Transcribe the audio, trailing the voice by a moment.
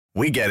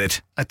We get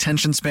it.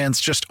 Attention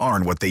spans just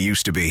aren't what they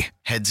used to be.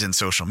 Heads in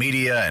social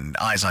media and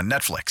eyes on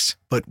Netflix.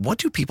 But what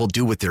do people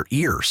do with their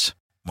ears?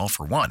 Well,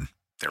 for one,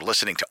 they're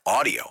listening to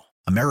audio.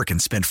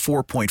 Americans spend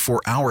 4.4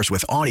 hours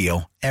with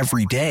audio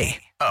every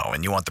day. Oh,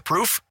 and you want the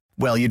proof?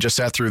 Well, you just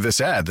sat through this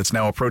ad that's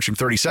now approaching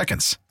 30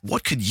 seconds.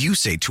 What could you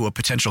say to a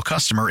potential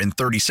customer in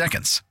 30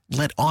 seconds?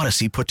 Let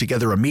Odyssey put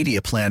together a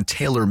media plan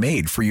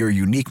tailor-made for your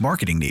unique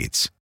marketing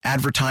needs.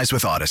 Advertise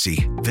with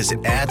Odyssey.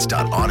 Visit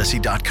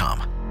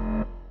ads.odyssey.com.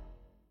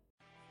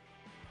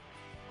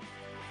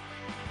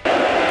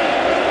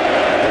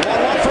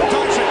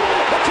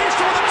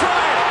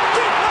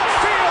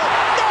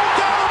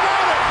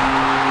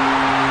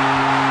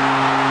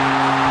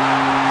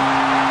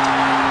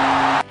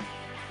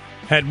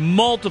 Had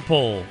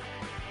multiple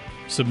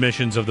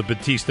submissions of the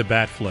Batista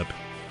bat flip,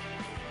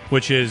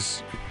 which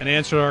is an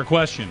answer to our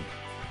question.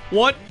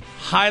 What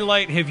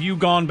highlight have you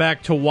gone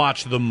back to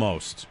watch the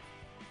most?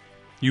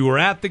 You were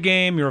at the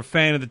game. You're a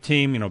fan of the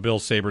team. You know, Bill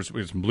Sabres,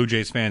 we have some Blue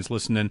Jays fans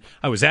listening.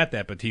 I was at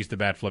that Batista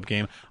bat flip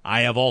game.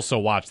 I have also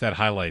watched that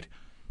highlight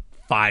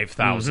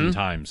 5,000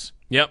 times.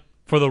 Yep.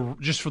 For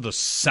the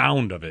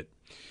sound of it.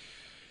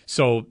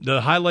 So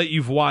the highlight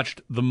you've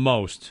watched the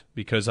most,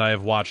 because I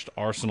have watched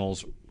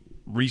Arsenal's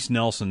Reece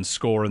Nelson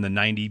score in the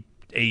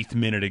 98th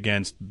minute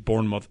against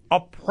Bournemouth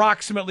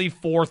approximately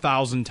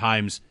 4,000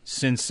 times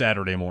since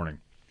Saturday morning.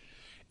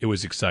 It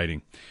was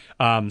exciting.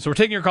 So we're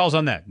taking your calls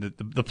on that.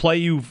 The play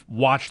you've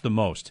watched the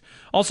most.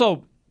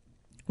 Also,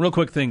 real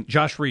quick thing,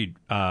 Josh Reed,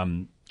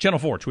 Channel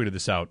 4 tweeted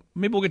this out.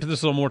 Maybe we'll get to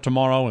this a little more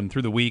tomorrow and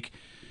through the week.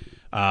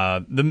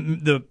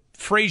 The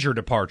Frazier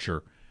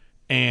departure,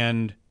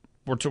 and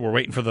we're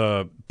waiting for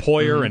the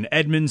Poyer and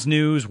Edmonds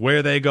news,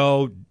 where they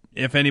go,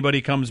 if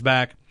anybody comes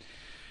back.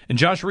 And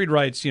Josh Reed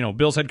writes,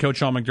 Bills head coach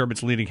Sean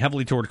McDermott's leaning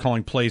heavily toward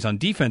calling plays on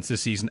defense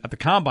this season. At the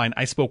Combine,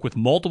 I spoke with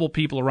multiple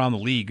people around the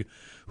league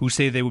who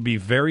say they would be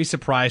very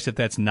surprised if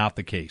that's not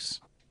the case.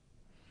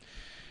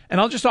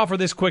 And I'll just offer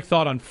this quick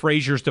thought on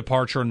Frazier's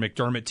departure and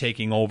McDermott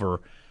taking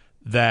over,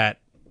 but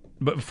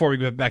before we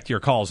get back to your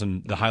calls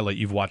and the highlight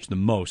you've watched the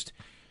most,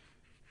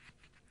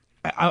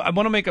 I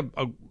want to make a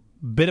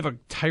bit of a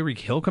Tyreek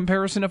Hill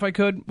comparison, if I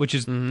could, which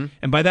is, and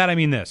by that I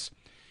mean this.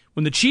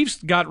 When the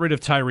Chiefs got rid of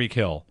Tyreek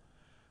Hill,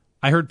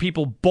 I heard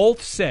people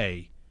both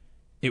say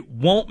it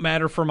won't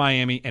matter for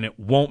Miami and it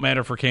won't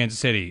matter for Kansas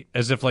City,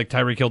 as if like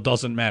Tyreek Hill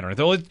doesn't matter. I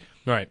thought,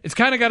 right, it's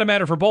kind of got to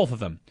matter for both of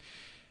them.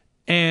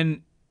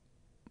 And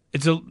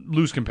it's a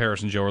loose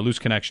comparison, Joe, or loose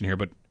connection here,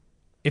 but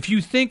if you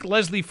think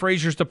Leslie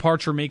Frazier's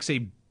departure makes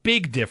a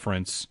big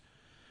difference,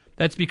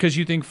 that's because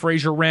you think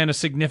Frazier ran a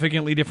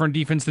significantly different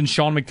defense than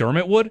Sean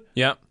McDermott would?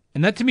 Yeah.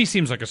 And that to me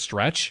seems like a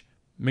stretch.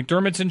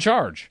 McDermott's in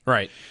charge.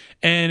 Right.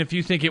 And if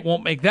you think it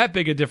won't make that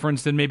big a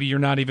difference, then maybe you're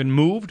not even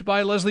moved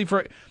by Leslie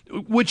Frazier.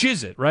 Which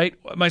is it, right?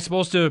 Am I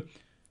supposed to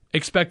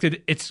expect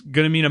it's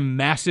going to mean a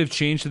massive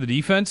change to the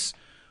defense,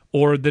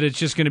 or that it's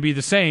just going to be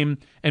the same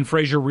and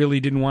Frazier really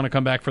didn't want to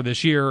come back for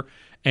this year,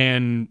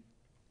 and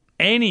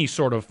any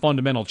sort of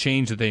fundamental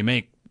change that they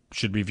make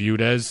should be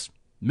viewed as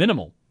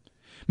minimal?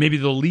 Maybe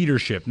the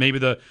leadership, maybe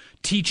the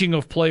teaching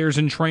of players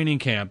in training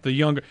camp,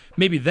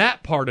 maybe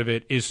that part of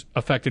it is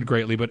affected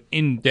greatly. But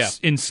in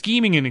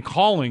scheming and in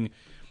calling,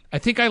 I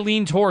think I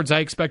lean towards I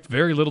expect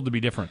very little to be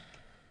different.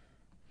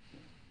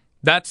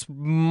 That's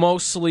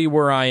mostly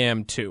where I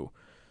am too.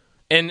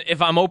 And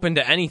if I'm open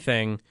to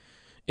anything,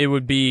 it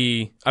would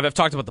be, I've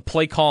talked about the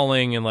play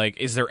calling and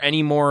is there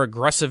any more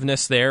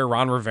aggressiveness there?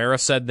 Ron Rivera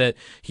said that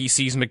he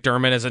sees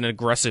McDermott as an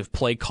aggressive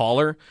play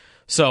caller.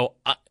 So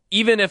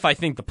even if I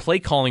think the play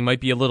calling might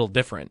be a little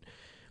different,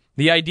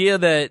 the idea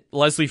that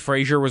Leslie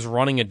Frazier was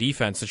running a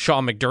defense that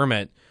Sean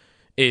McDermott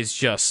is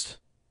just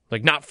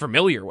not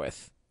familiar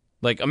with.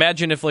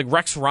 Imagine if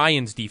Rex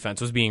Ryan's defense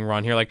was being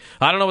run here.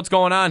 I don't know what's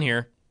going on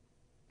here,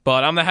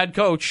 but I'm the head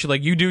coach.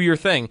 You do your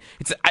thing.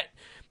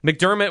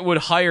 McDermott would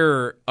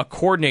hire a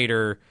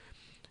coordinator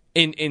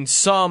in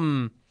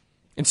some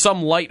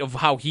light of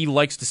how he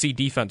likes to see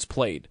defense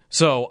played.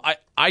 So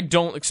I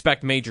don't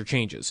expect major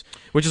changes,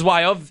 which is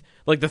why of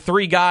the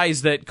three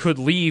guys that could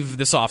leave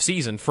this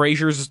offseason,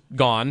 Frazier's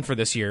gone for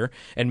this year,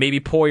 and maybe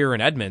Poyer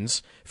and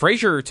Edmonds.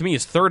 Frazier, to me,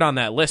 is third on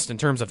that list in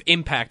terms of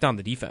impact on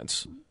the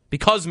defense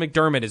because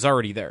McDermott is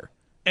already there.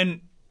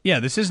 And, yeah,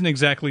 this isn't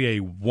exactly a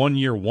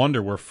one-year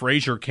wonder where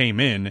Frazier came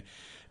in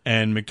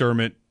and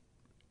McDermott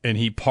and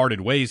he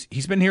parted ways.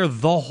 He's been here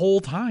the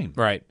whole time.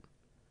 Right.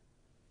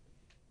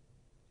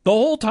 The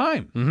whole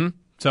time. Mm-hmm.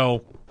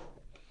 So,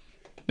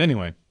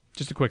 anyway,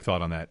 just a quick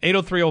thought on that.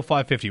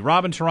 803-0550.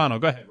 Rob in Toronto.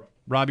 Go ahead.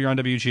 Rob, you're on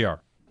WGR.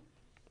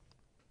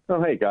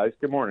 Oh, hey, guys.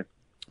 Good morning.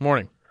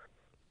 Morning.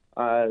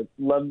 Love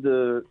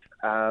the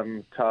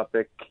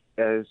topic.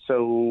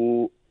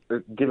 So,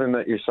 given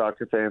that you're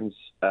soccer fans,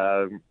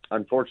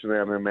 unfortunately,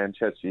 I'm a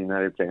Manchester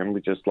United fan.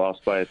 We just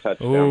lost by a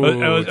touchdown.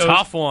 It was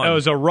tough one. It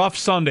was a rough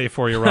Sunday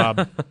for you,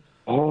 Rob.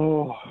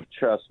 Oh,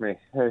 trust me.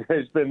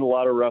 There's been a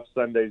lot of rough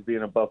Sundays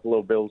being a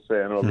Buffalo Bills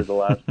fan over the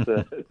last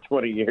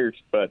 20 years,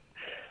 but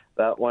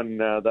that one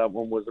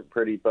wasn't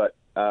pretty. But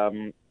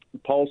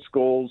Paul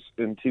Scholes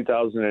in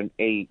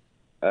 2008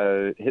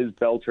 his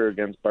belter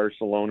against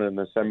Barcelona in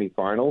the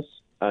semifinals,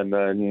 and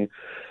then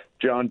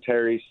John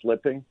Terry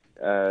slipping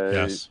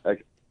Yes.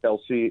 against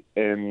Chelsea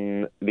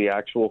in the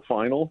actual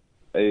final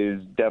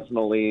is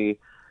definitely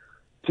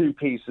two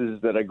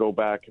pieces that I go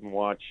back and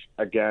watch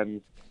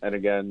again and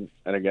again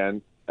and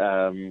again.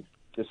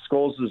 The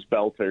Scholes'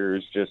 belter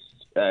is just,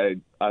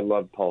 I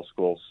love Paul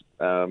Scholes.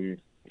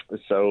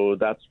 So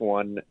that's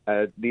one.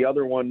 The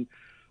other one,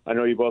 I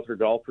know you both are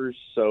golfers,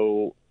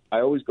 so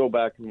I always go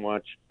back and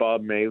watch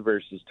Bob May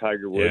versus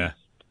Tiger Woods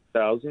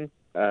 2000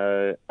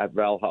 at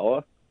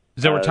Valhalla.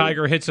 Is that where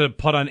Tiger hits a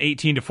putt on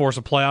 18 to force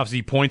a playoffs?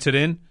 He points it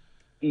in?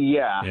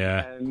 Yeah.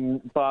 Yeah.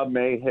 And Bob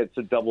May hits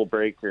a double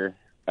breaker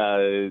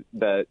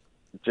that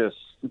just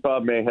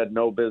Bob May had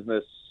no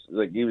business.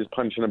 Like, he was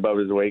punching above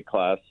his weight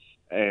class.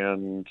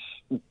 And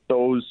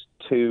those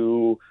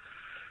two,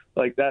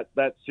 like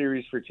that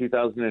series for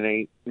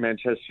 2008,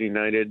 Manchester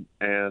United,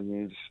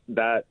 and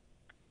that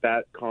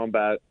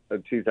combat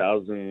of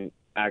 2000,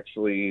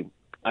 actually,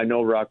 I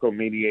know Rocco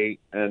Mediate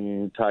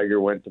and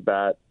Tiger went to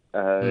bat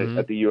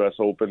at the U.S.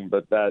 Open,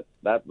 but that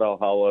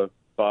Valhalla,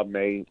 Bob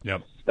May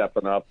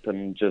stepping up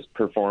and just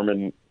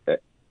performing,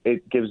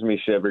 it gives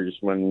me shivers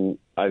when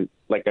I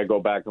go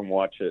back and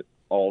watch it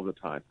all the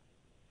time.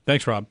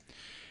 Thanks, Rob.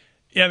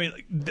 Yeah, I mean,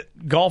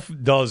 golf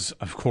does,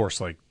 of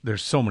course,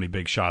 there's so many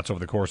big shots over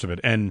the course of it.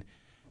 And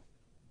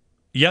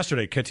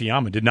yesterday,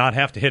 Kitayama did not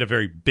have to hit a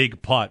very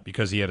big putt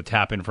because he had to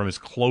tap in from as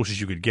close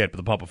as you could get, but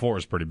the putt before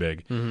was pretty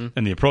big, and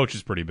the approach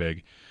is pretty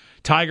big.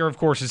 Tiger, of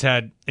course, has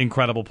had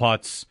incredible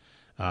putts.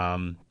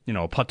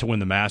 A putt to win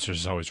the Masters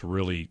is always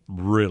really,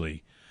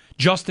 really.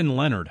 Justin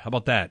Leonard, how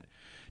about that?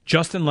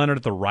 Justin Leonard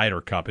at the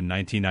Ryder Cup in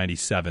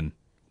 1997,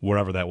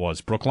 wherever that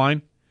was.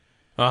 Brookline?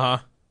 Uh-huh.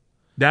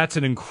 That's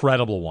an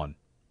incredible one.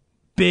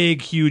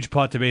 Big, huge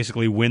putt to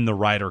basically win the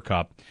Ryder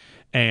Cup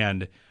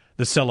and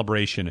the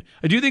celebration.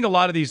 I do think a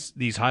lot of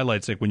these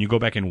highlights, like when you go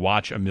back and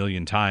watch a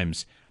million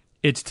times,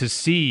 it's to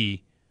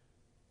see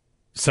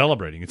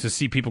celebrating. It's to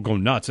see people go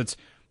nuts. It's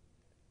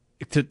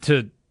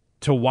to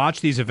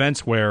watch these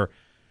events where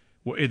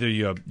either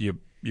you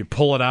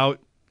pull it out.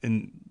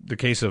 In the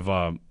case of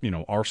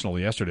Arsenal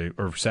yesterday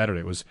or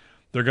Saturday, was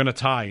they're going to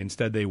tie.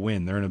 Instead, they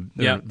win. They're in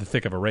the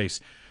thick of a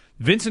race.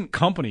 Vincent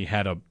Kompany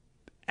had a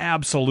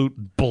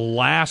absolute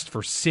blast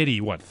for City,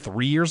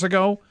 3 years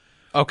ago?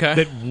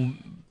 Okay.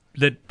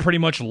 That pretty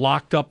much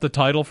locked up the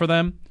title for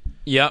them.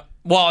 Yep.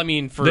 Well, I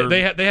mean,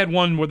 they had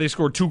one where they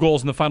scored 2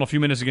 goals in the final few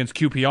minutes against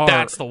QPR.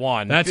 That's the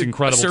one. That's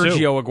incredible,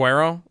 Sergio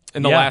Aguero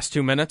in the last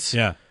 2 minutes.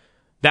 Yeah.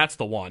 That's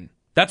the one.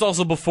 That's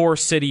also before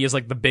City is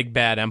the big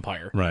bad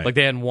empire. Right.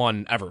 They hadn't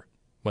won ever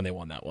when they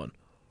won that one.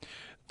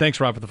 Thanks,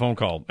 Rob, for the phone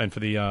call and for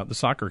the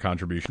soccer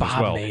contribution as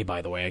well. Bob May,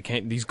 by the way, I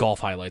can't. These golf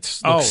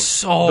highlights look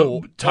so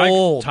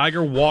old.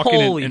 Tiger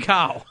walking. Holy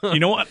cow! You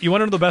know what? You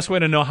want to know the best way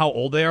to know how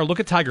old they are? Look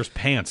at Tiger's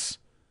pants.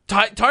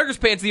 Tiger's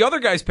pants. The other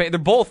guy's pants.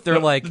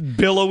 They're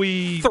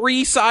billowy,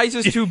 3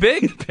 sizes too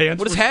big. Pants.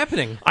 What is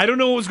happening? I don't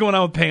know what was going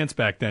on with pants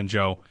back then,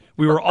 Joe.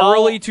 We were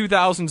early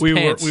 2000s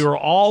pants. We were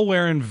all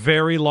wearing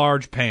very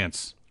large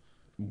pants.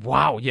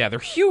 Wow. Yeah, they're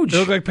huge. They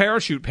look like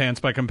parachute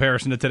pants by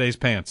comparison to today's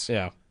pants.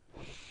 Yeah.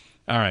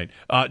 All right.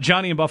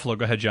 Johnny in Buffalo.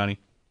 Go ahead, Johnny.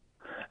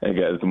 Hey,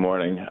 guys. Good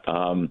morning.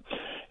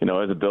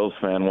 As a Bills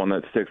fan, one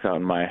that sticks out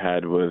in my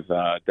head was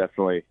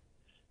definitely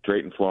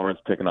Drayton Florence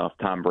picking off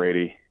Tom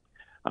Brady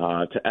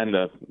to end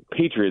the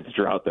Patriots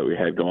drought that we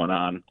had going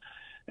on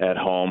at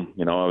home.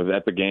 I was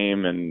at the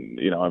game, and,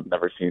 I've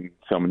never seen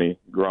so many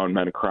grown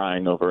men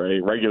crying over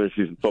a regular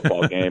season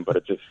football game, but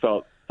it just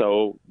felt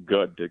so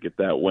good to get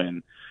that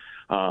win.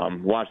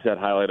 Watched that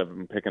highlight of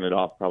him picking it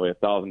off probably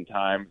 1,000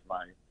 times.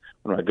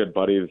 One of my good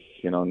buddies,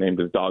 named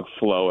his dog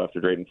Flo after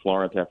Drayton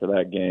Florence after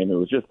that game. It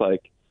was just those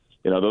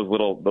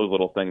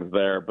little things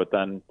there. But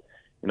then,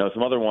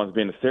 some other ones,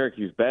 being a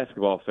Syracuse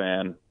basketball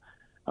fan,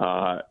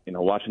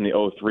 watching the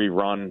 0-3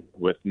 run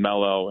with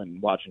Melo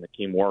and watching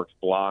Hakeem Works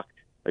block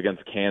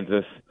against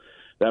Kansas.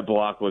 That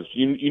block was,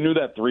 you knew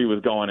that 3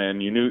 was going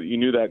in. You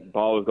knew that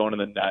ball was going in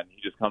the net, and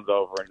he just comes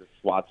over and just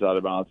swats it out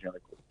of bounds. You're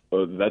like,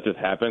 oh, did that just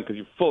happen? Because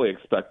you fully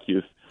expect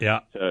Cuse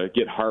to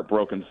get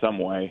heartbroken some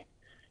way.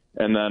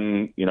 And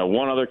then,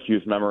 one other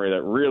Cuse memory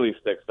that really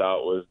sticks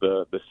out was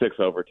the 6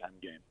 overtime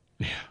game.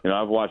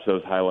 I've watched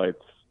those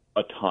highlights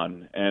a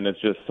ton, and it's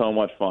just so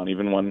much fun.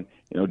 Even when,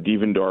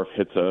 Devendorf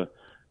hits a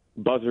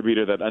buzzer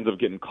beater that ends up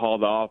getting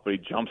called off, but he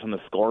jumps on the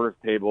scorer's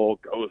table,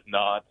 goes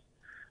nuts.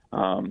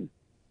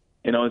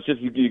 It's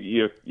just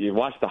you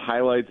watch the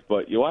highlights,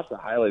 but you watch the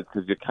highlights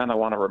because you kind of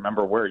want to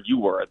remember where you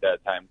were at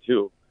that time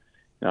too.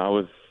 I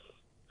was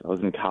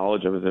in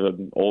college. I was at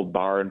an old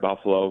bar in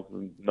Buffalo,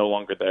 no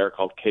longer there,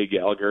 called Kay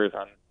Gallagher's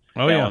on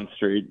Allen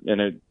Street, and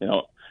it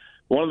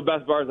one of the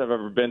best bars I've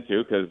ever been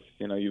to because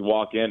you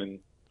walk in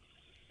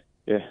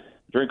and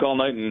drink all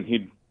night, and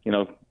he'd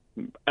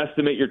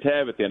estimate your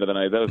tab at the end of the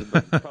night. That was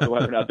probably why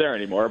they're not there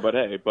anymore. But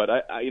hey,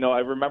 I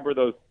remember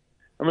those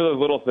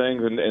little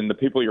things and the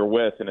people you're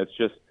with, and it's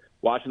just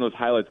watching those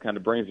highlights kind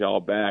of brings you all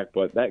back.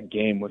 But that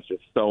game was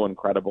just so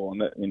incredible,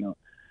 and that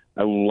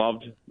I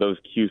loved those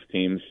Cuse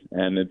teams,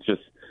 and it's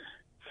just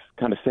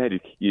kind of sad.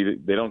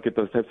 They don't get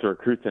those types of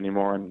recruits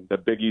anymore, and the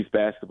Big East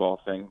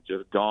basketball thing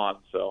just gone.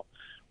 So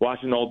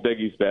watching old Big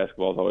East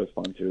basketball is always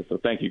fun too. So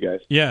thank you guys.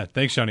 Yeah,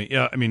 thanks, Johnny.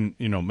 Yeah, I mean,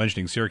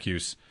 mentioning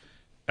Syracuse,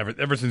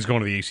 ever since going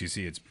to the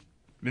ACC,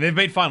 they've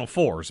made Final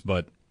Fours,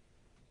 but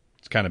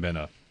it's kind of been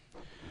a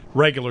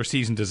regular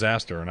season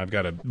disaster. And I've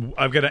got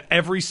a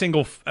every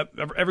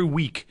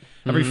week,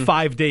 every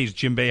 5 days,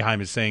 Jim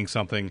Boeheim is saying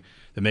something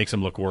that makes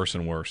them look worse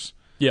and worse.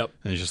 Yep.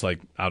 And it's just like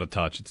out of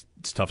touch.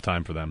 It's a tough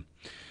time for them.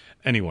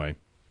 Anyway,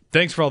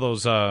 thanks for all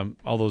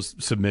those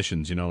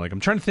submissions. I'm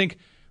trying to think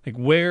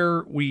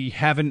where we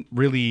haven't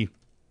really.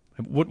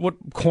 What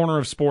corner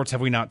of sports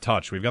have we not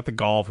touched? We've got the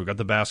golf, we've got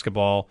the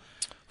basketball,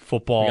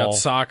 football, We got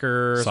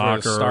soccer. That's where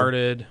it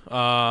started.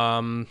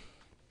 I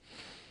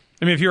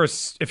mean,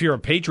 if you're a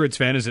Patriots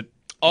fan, is it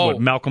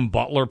Malcolm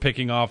Butler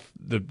picking off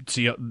the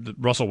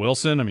Russell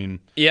Wilson? I mean,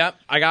 yeah,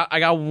 I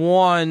got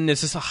one.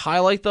 Is this a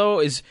highlight though?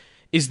 Is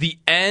the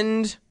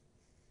end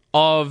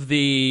of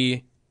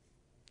the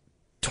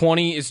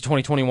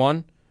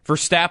 2021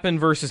 Verstappen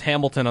versus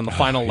Hamilton on the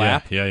final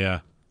lap? Yeah.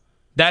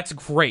 That's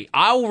great.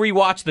 I'll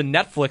rewatch the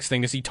Netflix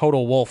thing to see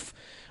Toto Wolff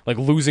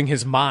losing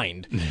his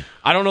mind.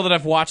 I don't know that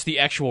I've watched the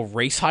actual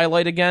race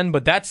highlight again,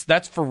 but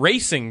that's for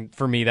racing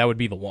for me. That would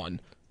be the one.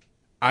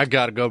 I've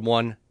got a good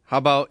one. How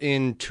about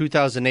in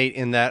 2008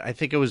 in that, I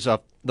think it was the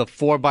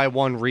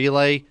 4x1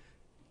 relay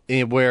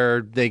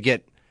where they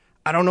get,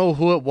 I don't know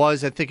who it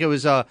was. I think it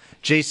was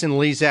Jason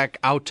Lezak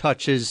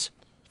out-touches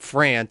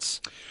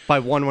France by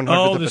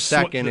 1/100th of a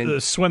second.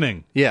 The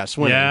swimming. Yeah,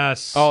 swimming.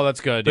 Yes. Oh,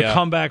 that's good. The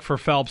comeback for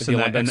Phelps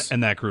in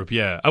that group.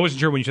 Yeah. I wasn't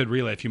sure when you said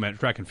relay if you meant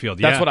track and field.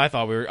 That's what I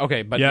thought we were.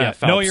 Okay, but yeah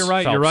Phelps, no, you're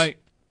right. Phelps. You're right.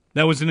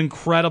 That was an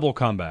incredible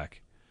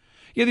comeback.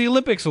 Yeah, the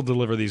Olympics will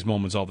deliver these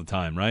moments all the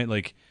time, right?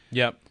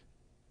 Yep.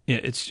 Yeah,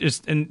 it's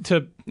just, and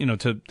to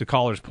the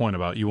caller's point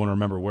about you want to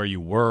remember where you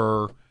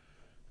were,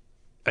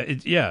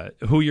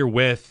 who you're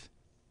with.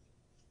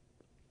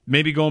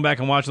 Maybe going back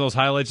and watching those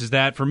highlights is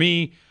that. For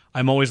me,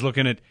 I'm always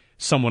looking at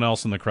someone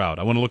else in the crowd.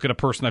 I want to look at a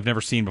person I've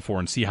never seen before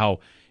and see how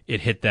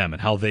it hit them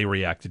and how they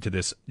reacted to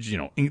this.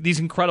 These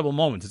incredible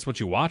moments. It's what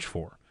you watch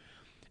for.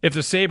 If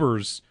the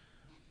Sabres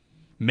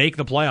make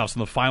the playoffs in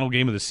the final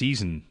game of the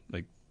season,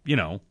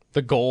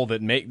 the goal that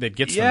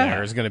gets them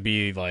there is going to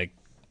be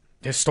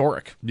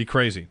historic. Be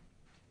crazy.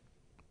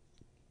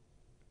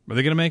 Are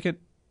they going to make it?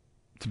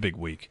 It's a big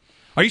week.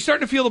 Are you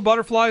starting to feel the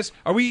butterflies?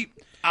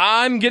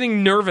 I'm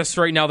getting nervous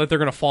right now that they're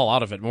going to fall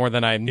out of it more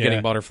than I'm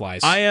getting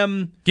butterflies. I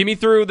am. Give me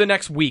through the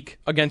next week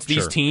against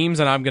these teams,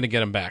 and I'm going to get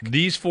them back.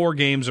 These 4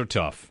 games are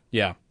tough.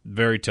 Yeah.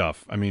 Very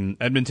tough. I mean,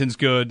 Edmonton's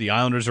good. The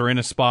Islanders are in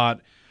a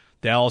spot.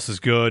 Dallas is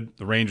good.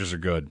 The Rangers are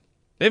good.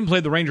 They haven't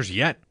played the Rangers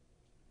yet.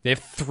 They have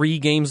 3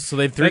 games, so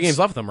they have 3 games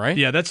left of them, right?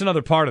 Yeah, that's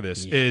another part of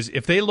this, is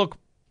if they look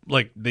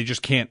like they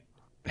just can't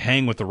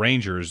hang with the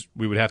Rangers,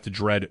 we would have to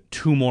dread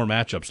 2 more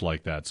matchups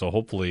like that. So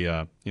hopefully,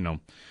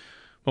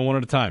 but one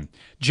at a time.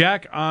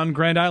 Jack on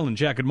Grand Island.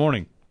 Jack, good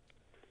morning.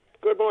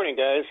 Good morning,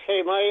 guys.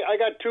 Hey, I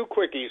got 2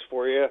 quickies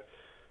for you.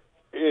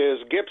 Is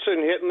Gibson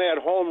hitting that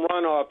home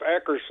run off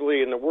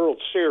Eckersley in the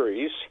World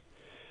Series?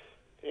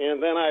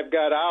 And then I've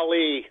got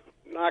Ali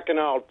knocking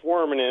out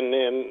Foreman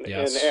in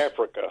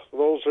Africa.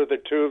 Those are the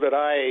 2 that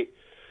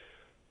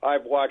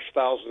I've watched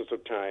thousands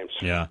of times.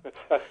 Yeah.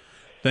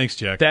 Thanks,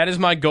 Jack. That is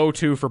my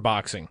go-to for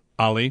boxing.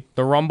 Ali?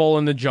 The Rumble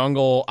in the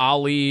Jungle,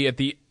 Ali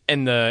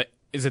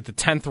is it the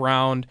 10th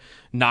round,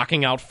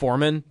 knocking out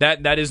Foreman?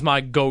 That is my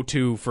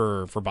go-to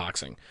for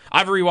boxing.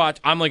 I've rewatched.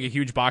 I'm a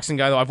huge boxing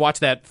guy, though. I've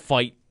watched that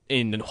fight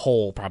in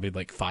whole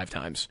probably 5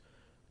 times.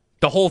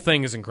 The whole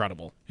thing is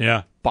incredible.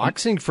 Yeah.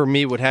 Boxing for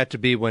me would have to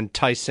be when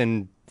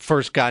Tyson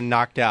first got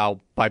knocked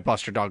out by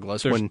Buster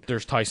Douglas.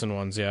 There's Tyson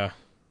ones, yeah.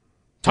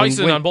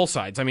 Tyson on both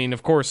sides. I mean,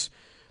 of course,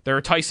 there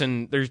are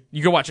Tyson.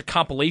 You can watch a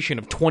compilation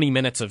of 20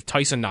 minutes of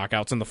Tyson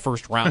knockouts in the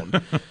first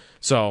round.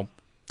 So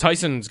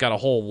Tyson's got a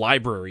whole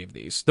library of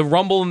these. The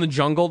Rumble in the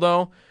Jungle,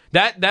 though,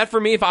 that for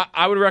me, if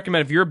I would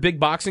recommend, if you're a big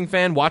boxing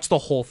fan, watch the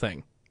whole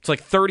thing. It's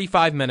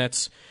 35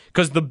 minutes,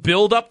 because the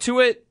build up to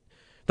it,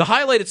 the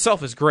highlight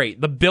itself is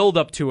great. The build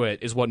up to it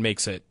is what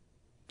makes it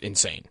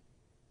insane.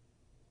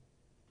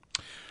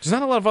 There's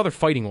not a lot of other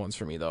fighting ones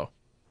for me, though.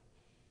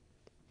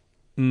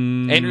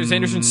 Does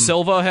Anderson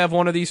Silva have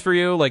one of these for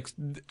you?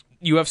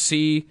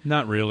 UFC?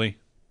 Not really.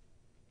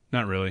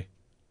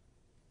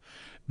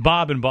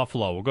 Bob in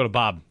Buffalo. We'll go to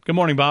Bob. Good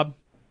morning, Bob.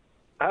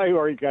 Hi, how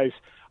are you guys?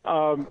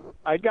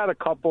 I got a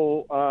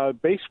couple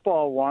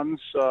baseball ones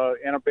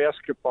and a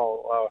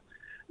basketball.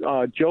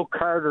 Joe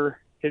Carter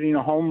hitting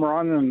a home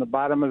run in the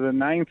bottom of the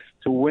 9th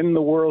to win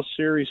the World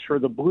Series for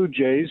the Blue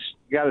Jays.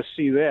 You got to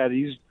see that.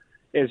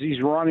 As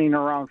he's running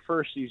around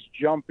first, he's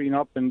jumping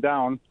up and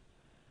down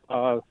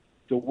to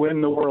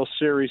win the World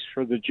Series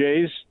for the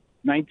Jays.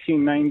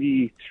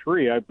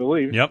 1993, I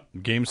believe. Yep,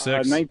 Game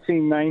 6.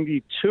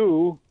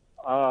 1992,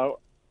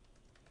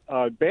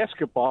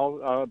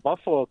 basketball,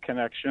 Buffalo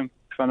connection,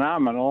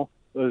 phenomenal.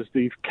 Was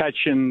the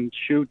catch and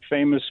shoot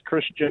famous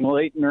Christian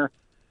Laettner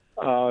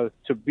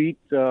to beat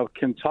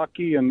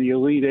Kentucky in the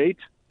Elite Eight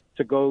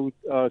to go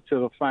to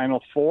the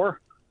Final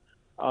Four.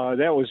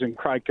 That was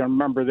incredible. I can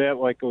remember that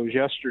like it was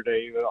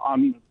yesterday. The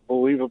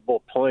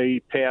unbelievable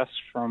pass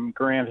from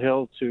Grant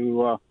Hill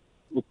to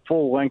the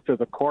full length of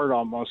the court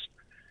almost.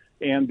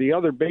 And the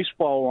other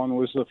baseball one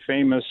was the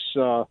famous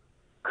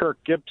Kirk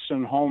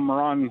Gibson home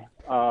run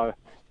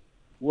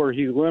where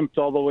he limped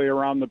all the way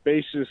around the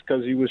bases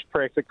because he was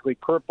practically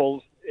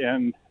crippled,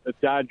 and the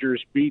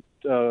Dodgers beat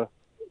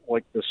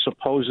like the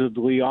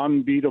supposedly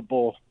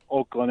unbeatable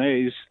Oakland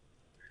A's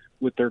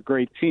with their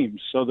great teams.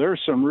 So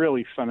there's some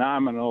really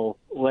phenomenal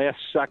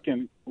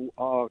last-second,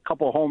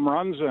 couple home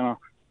runs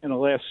and a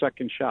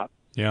last-second shot.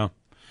 Yeah.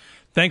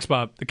 Thanks,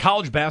 Bob. The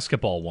college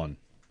basketball one.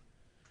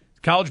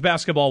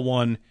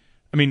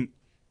 I mean,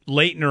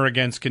 Leitner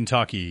against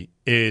Kentucky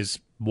is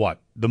what?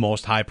 The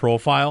most high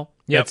profile?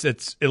 Yep.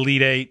 It's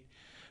Elite Eight.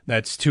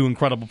 That's two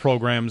incredible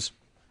programs.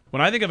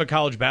 When I think of a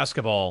college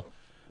basketball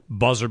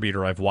buzzer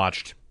beater I've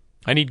watched,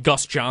 I need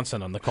Gus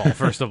Johnson on the call,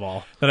 first of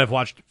all. that I've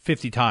watched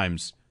 50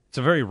 times. It's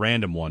a very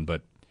random one,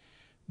 but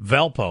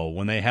Valpo,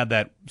 when they had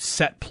that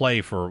set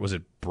play for, was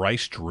it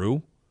Bryce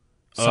Drew?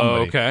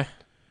 Oh, okay.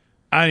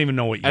 I don't even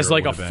know what year As it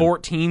like would a have been.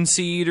 14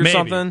 seed or Maybe.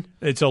 something?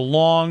 It's a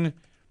long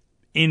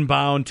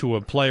inbound to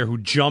a player who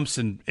jumps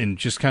and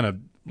just kind of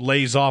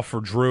lays off for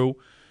Drew.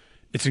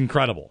 It's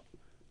incredible.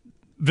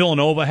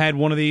 Villanova had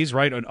one of these,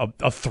 right?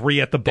 A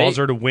three at the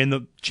buzzer to win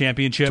the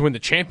championship. To win the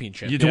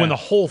championship. To win the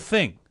whole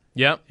thing.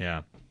 Yep.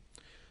 Yeah.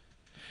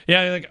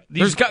 Yeah, like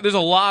these, there's a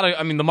lot of,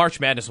 I mean, the March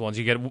Madness ones,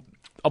 you get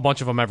a bunch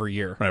of them every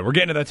year. right, we're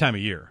getting to that time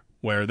of year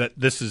where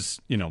this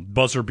is,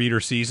 buzzer beater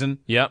season.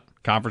 Yep.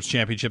 Conference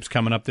championships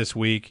coming up this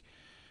week,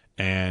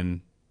 and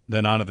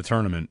then on to the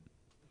tournament.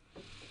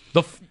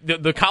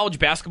 The college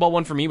basketball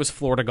one for me was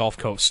Florida Gulf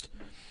Coast.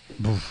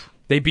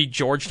 They beat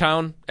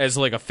Georgetown as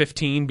like a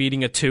 15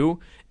 beating a 2,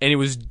 and it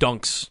was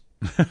dunks.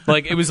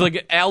 Like it was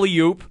like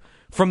alley-oop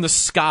from the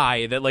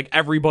sky that like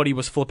everybody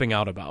was flipping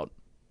out about.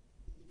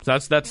 So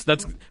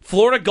that's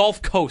Florida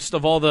Gulf Coast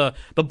of all the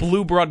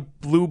blue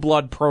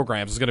blood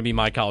programs is going to be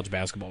my college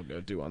basketball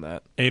go-to on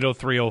that.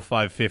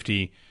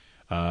 803-0550.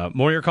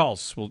 More of your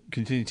calls. We'll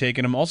continue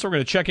taking them. Also, we're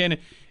going to check in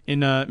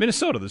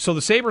Minnesota. So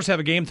the Sabres have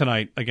a game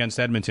tonight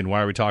against Edmonton.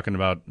 Why are we talking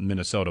about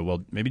Minnesota?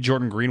 Well, maybe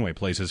Jordan Greenway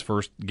plays his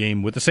first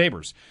game with the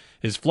Sabres.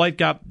 His flight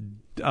got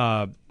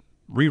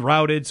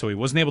rerouted, so he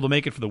wasn't able to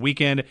make it for the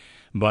weekend,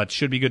 but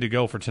should be good to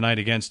go for tonight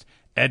against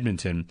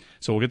Edmonton.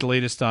 So we'll get the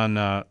latest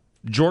on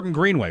Jordan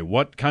Greenway,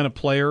 what kind of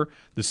player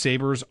the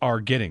Sabres are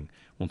getting.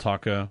 We'll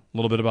talk a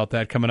little bit about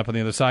that coming up on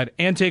the other side,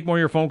 and take more of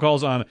your phone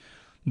calls on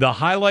the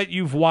highlight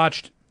you've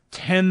watched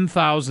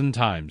 10,000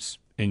 times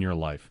in your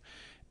life.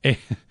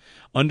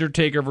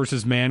 Undertaker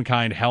versus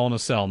Mankind, Hell in a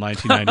Cell,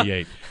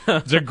 1998.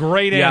 It's a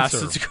great answer.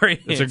 Yes, it's a great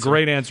answer. It's a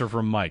great answer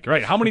from Mike.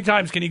 Right? How many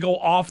times can he go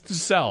off the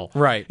cell?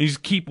 Right. You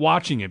just keep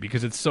watching it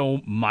because it's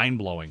so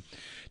mind-blowing.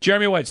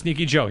 Jeremy White,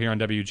 Sneaky Joe here on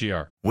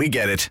WGR. We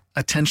get it.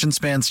 Attention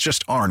spans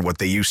just aren't what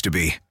they used to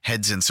be.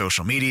 Heads in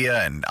social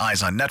media and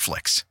eyes on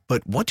Netflix.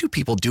 But what do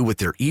people do with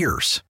their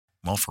ears?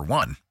 Well, for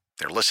one,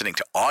 they're listening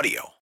to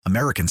audio.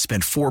 Americans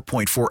spend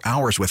 4.4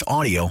 hours with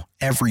audio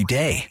every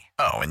day.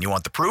 Oh, and you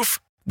want the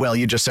proof? Well,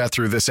 you just sat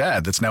through this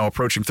ad that's now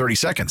approaching 30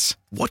 seconds.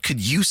 What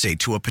could you say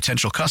to a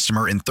potential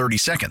customer in 30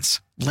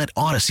 seconds? Let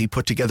Odyssey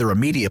put together a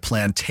media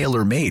plan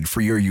tailor-made for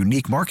your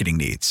unique marketing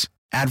needs.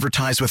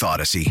 Advertise with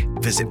Odyssey.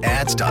 Visit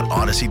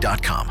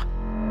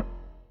ads.odyssey.com.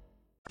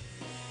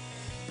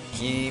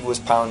 He was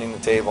pounding the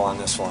table on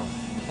this one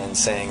and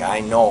saying, I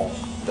know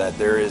that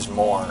there is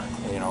more,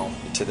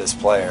 to this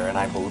player, and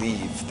I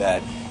believe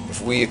that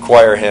if we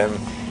acquire him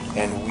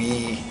and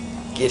we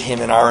get him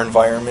in our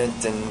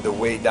environment and the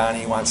way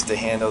Donnie wants to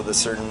handle the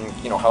certain,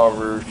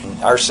 however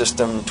our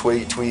system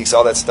tweaks,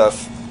 all that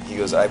stuff, he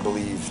goes, I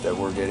believe that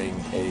we're getting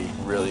a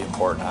really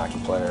important hockey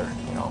player,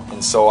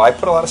 And so I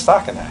put a lot of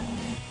stock in that.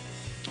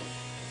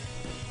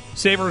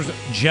 Sabres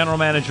general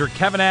manager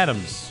Kevin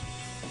Adams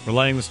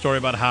relaying the story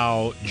about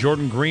how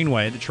Jordan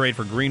Greenway, the trade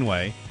for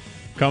Greenway,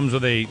 comes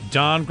with a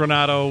Don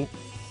Granato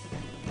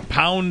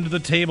pound the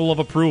table of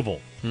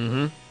approval.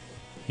 Mm-hmm.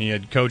 He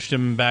had coached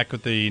him back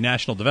with the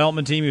national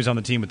development team. He was on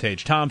the team with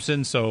Tage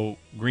Thompson, so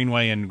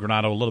Greenway and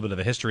Granato, a little bit of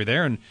a history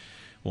there, and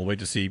we'll wait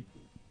to see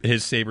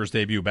his Sabres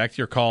debut. Back to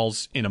your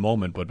calls in a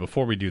moment, but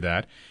before we do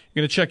that,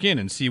 you're going to check in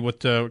and see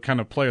what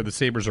kind of player the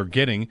Sabres are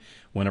getting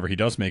whenever he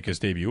does make his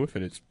debut, if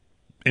it is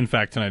in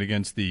fact tonight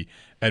against the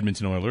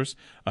Edmonton Oilers.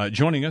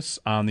 Joining us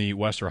on the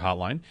Wester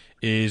Hotline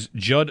is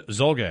Judd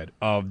Zulgad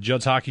of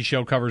Judd's Hockey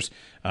Show, covers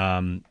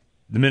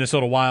the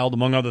Minnesota Wild,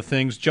 among other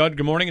things. Judd,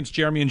 good morning. It's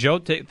Jeremy and Joe.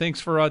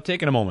 Thanks for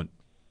taking a moment.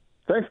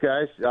 Thanks,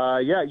 guys.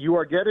 You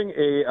are getting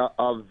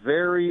a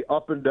very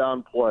up and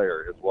down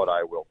player, is what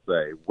I will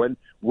say.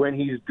 When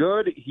he's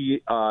good,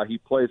 he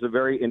plays a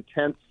very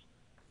intense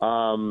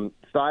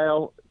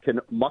style, can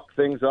muck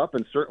things up,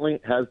 and certainly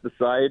has the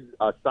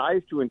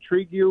size to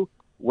intrigue you.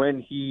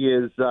 When he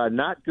is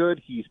not good,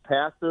 he's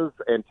passive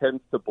and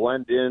tends to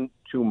blend in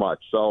too much.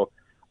 So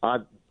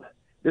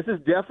this is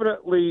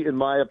definitely, in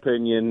my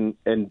opinion,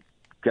 and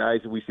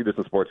guys, we see this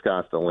in sports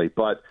constantly,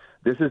 but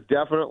this is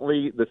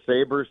definitely the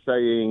Sabres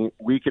saying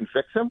we can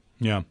fix him.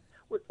 Yeah.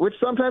 which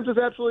sometimes is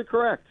absolutely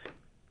correct,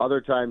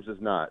 other times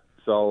is not.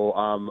 So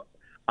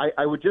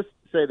I would just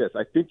say this.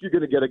 I think you're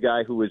going to get a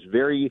guy who is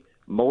very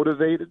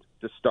motivated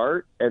to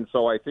start, and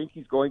so I think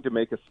he's going to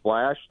make a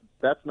splash.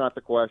 That's not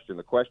the question.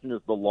 The question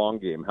is the long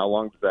game. How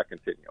long does that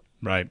continue?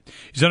 Right.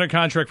 He's under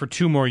contract for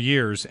 2 more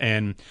years,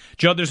 and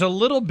Judd, there's a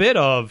little bit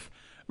of,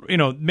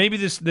 maybe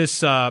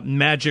this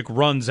magic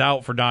runs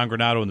out for Don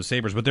Granato and the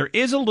Sabres, but there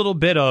is a little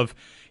bit of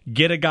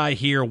get a guy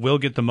here, we'll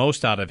get the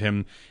most out of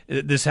him.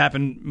 This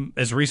happened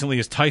as recently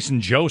as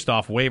Tyson Jost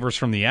off waivers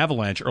from the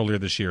Avalanche earlier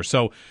this year.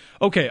 So,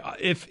 okay,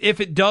 if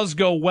it does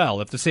go well,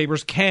 if the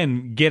Sabres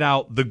can get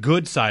out the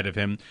good side of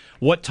him,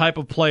 what type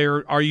of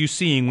player are you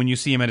seeing when you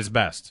see him at his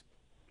best?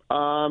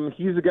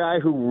 He's a guy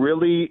who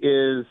really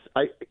is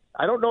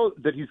I don't know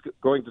that he's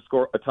going to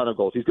score a ton of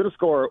goals. He's going to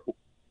score,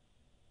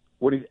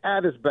 when he's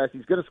at his best,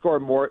 he's going to score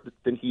more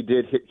than he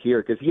did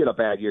here because he had a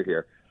bad year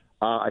here.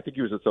 I think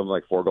he was at something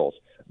like 4 goals.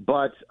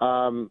 But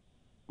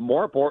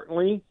more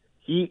importantly,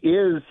 he's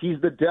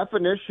the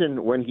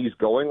definition when he's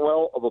going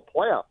well of a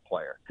playoff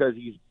player because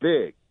he's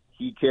big.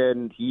 He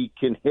can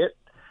hit.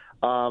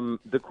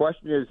 The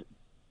question is,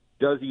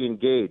 does he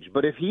engage?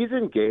 But if he's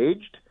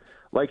engaged,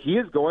 like he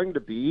is going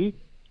to be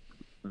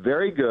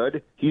very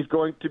good. He's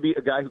going to be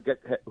a guy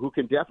who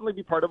can definitely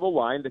be part of a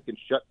line that can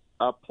shut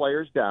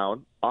players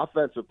down,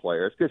 offensive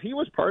players, because he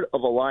was part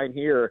of a line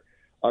here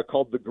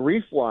called the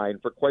Grief Line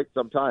for quite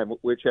some time,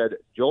 which had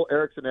Joel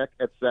Eriksson at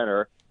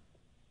center,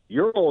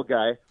 your old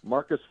guy,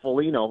 Marcus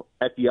Foligno,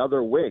 at the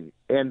other wing.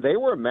 And they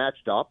were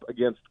matched up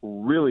against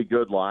really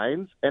good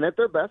lines, and at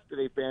their best did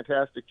a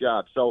fantastic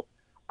job. So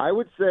I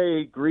would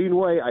say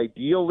Greenway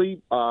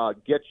ideally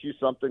gets you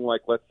something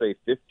like, let's say,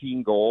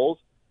 15 goals,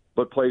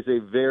 but plays a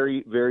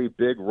very, very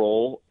big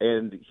role.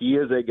 And he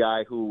is a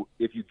guy who,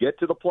 if you get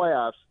to the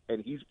playoffs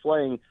and he's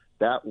playing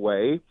that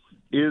way,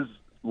 is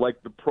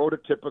like the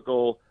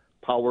prototypical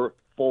power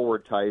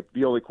forward type.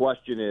 The only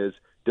question is,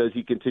 does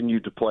he continue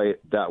to play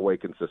that way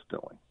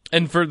consistently?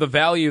 And for the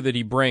value that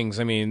he brings,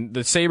 I mean,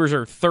 the Sabres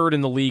are 3rd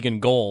in the league in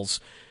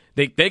goals.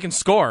 They can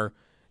score.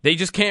 They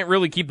just can't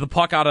really keep the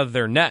puck out of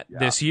their net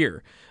this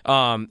year.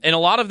 And a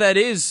lot of that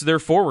is their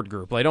forward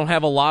group. They don't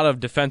have a lot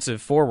of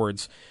defensive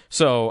forwards.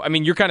 So, I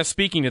mean, you're kind of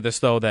speaking to this,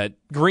 though, that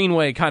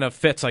Greenway kind of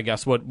fits, I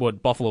guess,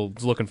 what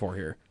Buffalo's looking for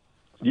here.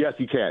 Yes,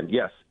 he can,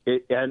 yes.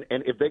 And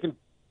if they can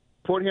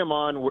put him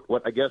on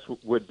what I guess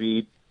would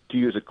be, to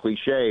use a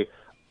cliche,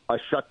 a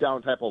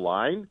shutdown type of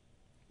line,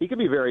 he can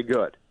be very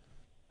good.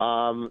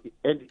 And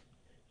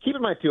keep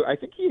in mind, too, I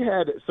think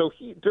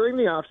during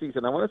the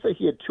offseason, I want to say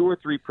he had 2 or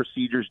 3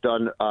 procedures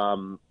done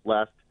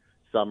last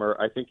summer.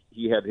 I think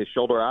he had his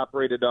shoulder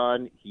operated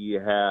on. He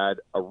had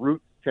a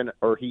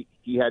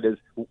he had his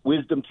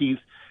wisdom teeth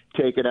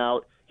taken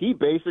out. He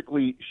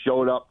basically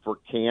showed up for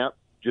camp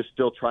just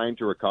still trying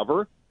to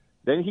recover.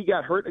 Then he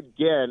got hurt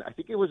again. I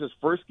think it was his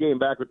first game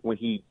back when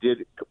he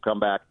did come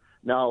back.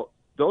 Now,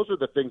 those are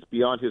the things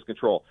beyond his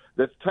control.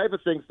 The type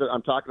of things that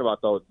I'm talking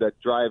about, though, that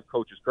drive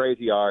coaches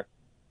crazy are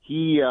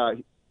he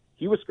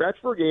was scratched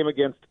for a game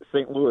against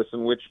St. Louis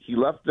in which he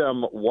left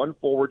them 1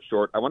 forward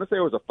short. I want to say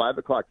it was a 5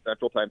 o'clock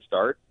Central Time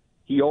start.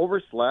 He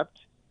overslept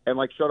and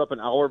showed up an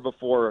hour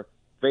before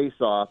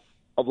face-off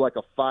of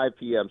a 5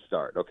 p.m.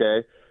 start.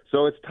 Okay,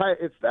 so it's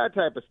that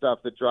type of stuff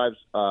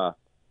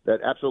that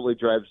absolutely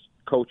drives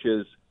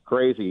coaches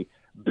crazy.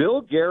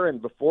 Bill Guerin,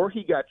 before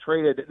he got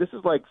traded, this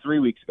is 3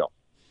 weeks ago.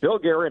 Bill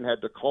Guerin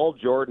had to call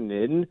Jordan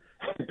in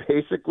and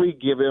basically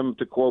give him,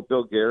 to quote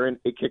Bill Guerin,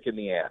 a kick in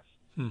the ass.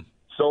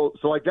 So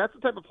that's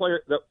the type of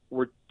player that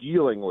we're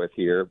dealing with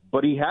here.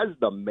 But he has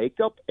the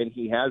makeup and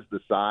he has the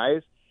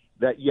size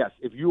that, yes,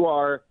 if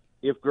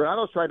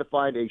Granato's trying to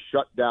find a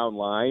shutdown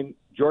line,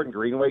 Jordan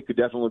Greenway could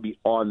definitely be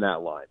on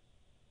that line.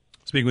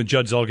 Speaking with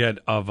Judd Zulgad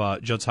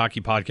of Judd's Hockey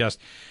Podcast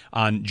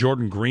on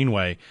Jordan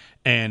Greenway.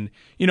 And,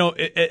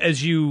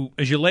 as you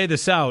lay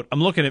this out,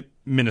 I'm looking at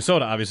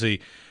Minnesota,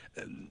 obviously.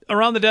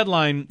 Around the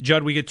deadline,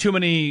 Judd, we get too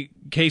many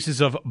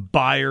cases of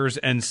buyers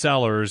and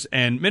sellers,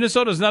 and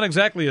Minnesota's not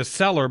exactly a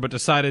seller, but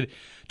decided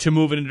to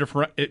move in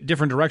a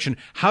different direction.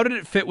 How did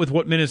it fit with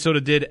what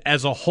Minnesota did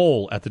as a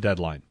whole at the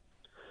deadline?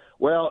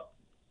 Well,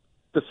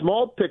 the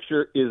small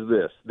picture is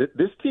this.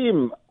 This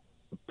team,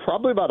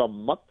 probably about a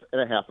month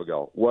and a half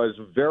ago, was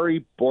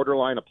very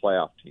borderline a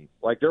playoff team.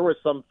 There was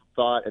some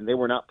thought, and they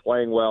were not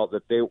playing well,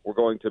 that they were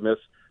going to miss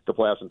the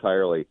playoffs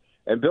entirely.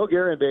 And Bill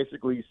Guerin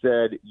basically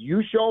said,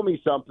 you show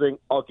me something,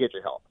 I'll get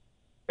you help.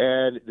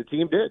 And the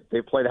team did.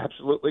 They played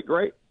absolutely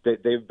great.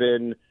 They've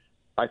been,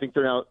 I think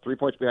they're now 3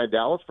 points behind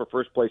Dallas for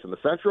first place in the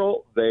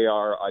Central. They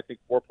are, I think,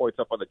 4 points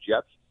up on the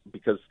Jets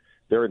because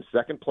they're in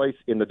second place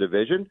in the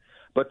division.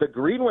 But the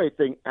Greenway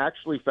thing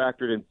actually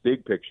factored in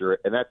big picture,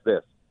 and that's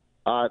this.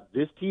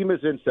 This team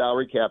is in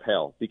salary cap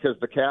hell because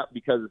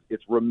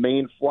it's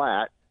remained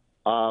flat.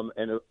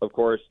 And, of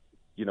course,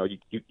 you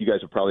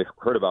guys have probably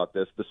heard about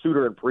this. The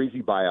Suter and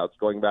Parise buyouts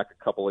going back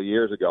a couple of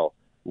years ago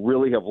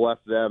really have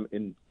left them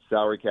in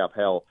salary cap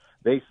hell.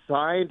 They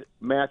signed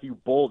Matthew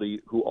Boldy,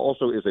 who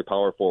also is a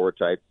power forward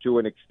type, to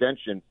an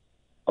extension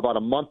about a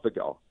month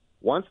ago.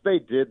 Once they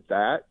did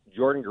that,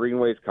 Jordan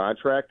Greenway's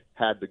contract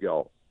had to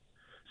go.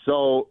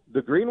 So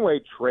the Greenway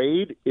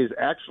trade is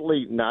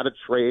actually not a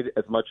trade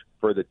as much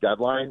for the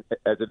deadline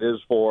as it is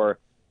for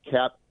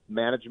cap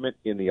management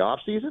in the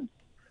offseason.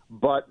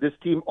 But this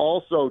team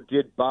also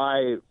did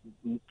buy,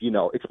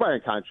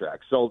 expiring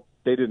contracts. So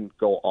they didn't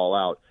go all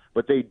out.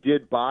 But they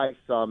did buy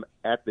some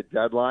at the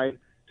deadline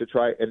to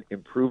try and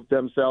improve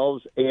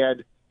themselves.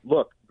 And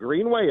look,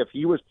 Greenway, if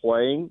he was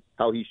playing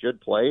how he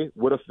should play,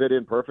 would have fit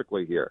in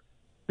perfectly here.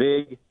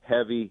 Big,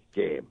 heavy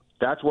game.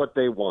 That's what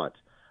they want.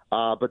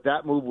 But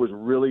that move was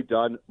really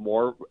done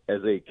more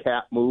as a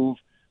cap move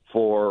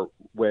for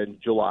when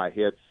July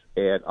hits,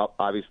 and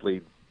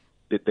obviously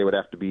they would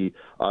have to be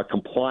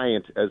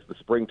compliant as the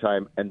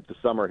springtime and the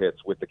summer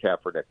hits with the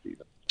cap for next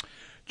season.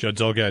 Judd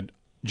Zulgad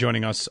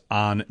joining us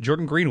on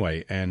Jordan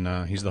Greenway,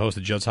 and he's the host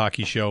of Judd's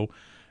Hockey Show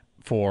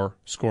for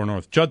Score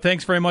North. Judd,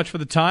 thanks very much for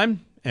the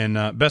time,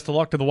 and best of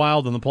luck to the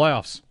Wild in the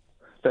playoffs.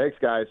 Thanks,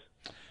 guys.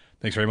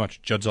 Thanks very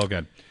much. Judd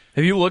Zulgad.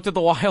 Have you looked at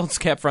the Wild's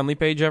cap-friendly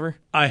page ever?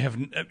 I have.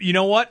 You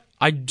know what?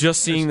 I'm just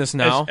seeing this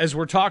now. As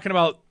we're talking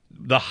about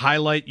the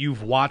highlight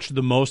you've watched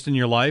the most in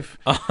your life,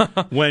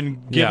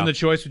 when given the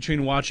choice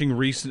between watching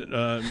Reese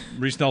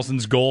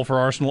Nelson's goal for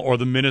Arsenal or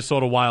the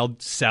Minnesota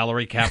Wild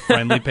salary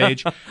cap-friendly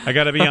page, I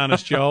got to be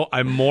honest, Joe,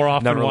 I'm more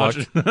often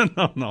watching.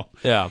 No.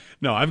 Yeah.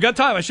 No, I've got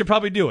time. I should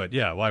probably do it.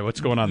 Yeah. Why? What's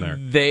going on there?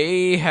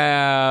 They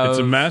have. It's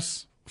a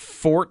mess.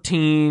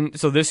 14.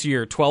 So this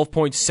year,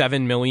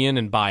 $12.7 million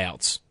in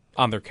buyouts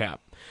on their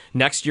cap.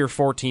 Next year,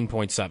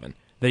 14.7.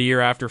 The year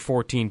after,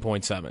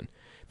 14.7.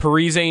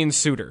 Parise and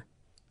Suter,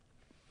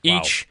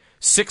 each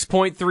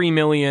 $6.3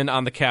 million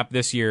on the cap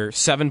this year,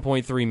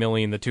 $7.3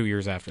 million the 2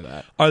 years after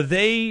that. Are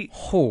they?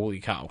 Holy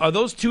cow! Are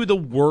those two the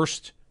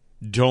worst?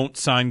 Don't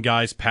sign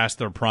guys past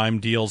their prime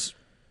deals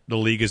the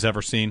league has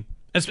ever seen,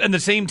 and the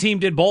same team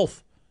did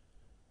both.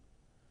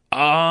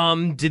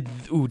 Did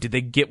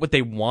they get what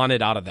they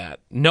wanted out of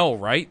that? No,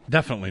 right?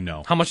 Definitely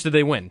no. How much did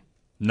they win?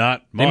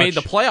 Not much. They made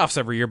the playoffs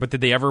every year, but did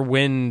they ever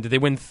win? Did they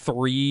win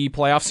 3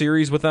 playoff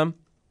series with them?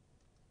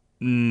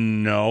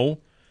 No.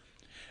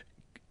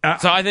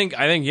 So I think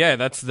yeah,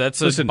 that's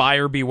listen, a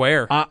buyer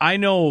beware. I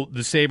know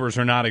the Sabres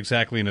are not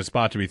exactly in a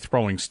spot to be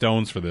throwing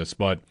stones for this,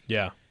 but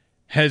yeah,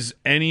 has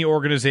any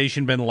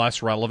organization been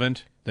less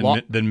relevant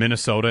than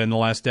Minnesota in the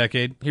last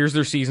decade? Here's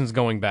their seasons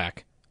going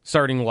back,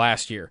 starting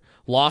last year.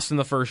 Lost in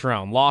the first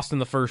round, lost in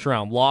the first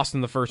round, lost in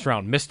the first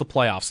round, missed the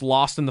playoffs,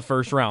 lost in the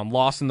first round,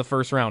 lost in the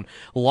first round,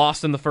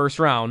 lost in the first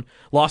round,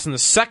 lost in the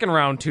second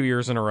round 2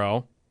 years in a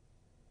row.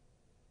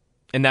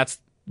 And that's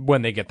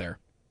when they get there.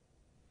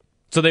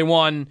 So they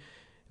won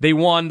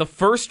the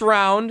first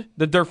round,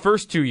 their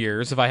first 2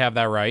 years, if I have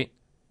that right.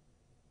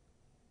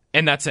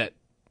 And that's it.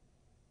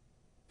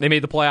 They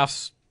made the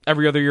playoffs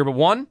every other year but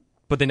one,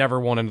 but they never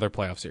won another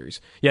playoff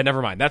series. Yeah,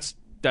 never mind.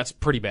 That's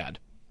pretty bad.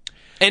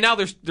 And now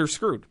they're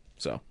screwed.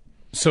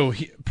 So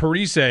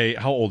Parise,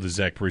 how old is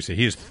Zach Parise?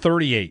 He is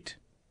 38.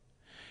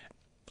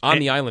 On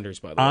the Islanders,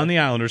 by the way. On the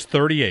Islanders,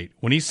 38.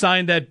 When he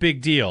signed that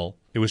big deal,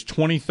 it was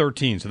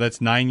 2013, so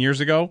that's 9 years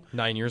ago.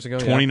 9 years ago,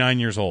 29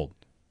 years old.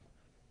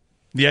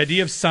 The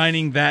idea of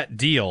signing that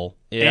deal,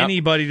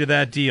 anybody to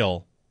that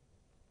deal,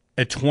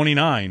 at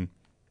 29,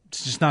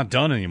 it's just not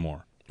done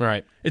anymore.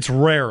 Right. It's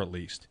rare, at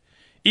least.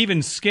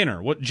 Even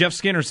Skinner. Jeff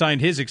Skinner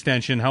signed his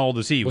extension. How old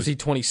is he? Was he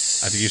 20? I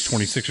think he's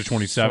 26 or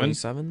 27.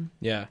 27?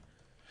 Yeah.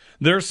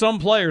 There are some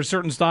players,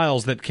 certain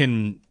styles that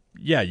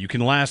you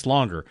can last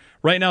longer.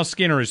 Right now,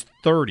 Skinner is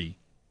 30.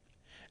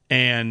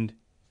 And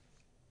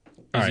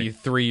is he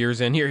 3 years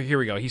in? Here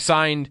we go. He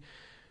signed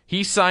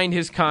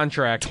his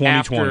contract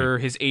after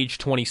his age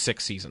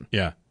 26 season.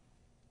 Yeah.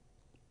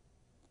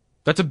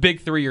 That's a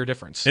big 3-year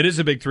difference. It is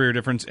a big 3-year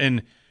difference.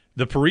 And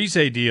the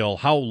Parise deal,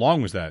 how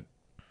long was that?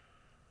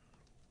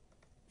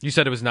 You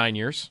said it was 9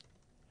 years?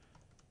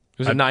 It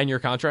was a 9-year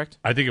contract?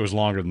 I think it was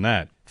longer than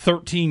that.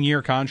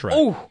 13-year contract.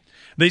 Oh!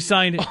 They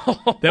signed,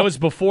 that was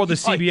before the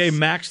CBA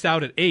maxed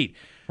out at 8.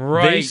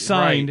 Right. They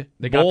signed right.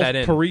 They got both that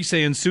in.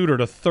 Parise and Suter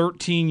to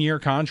 13-year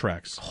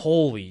contracts.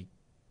 Holy.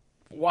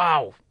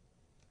 Wow.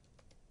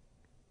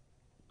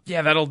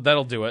 Yeah,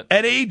 that'll do it.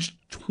 At age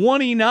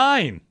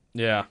 29.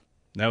 Yeah.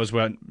 That was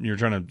when you're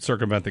trying to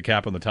circumvent the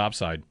cap on the top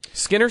side.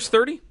 Skinner's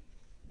 30?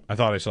 I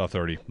thought I saw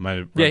 30.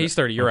 Yeah, he's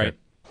 30. You're right.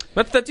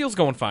 But that deal's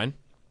going fine.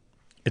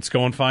 It's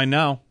going fine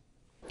now.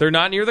 They're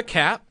not near the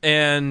cap,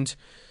 and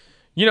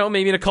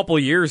maybe in a couple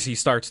of years he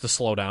starts to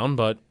slow down,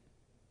 but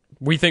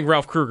we think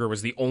Ralph Kruger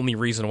was the only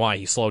reason why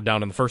he slowed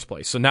down in the first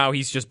place. So now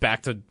he's just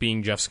back to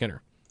being Jeff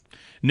Skinner.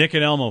 Nick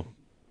and Elmo.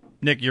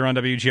 Nick, you're on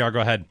WGR. Go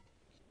ahead.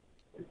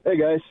 Hey,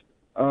 guys.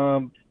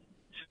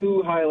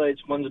 2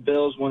 highlights. One's the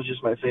Bills. One's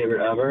just my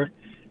favorite ever.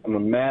 I'm a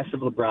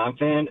massive LeBron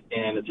fan,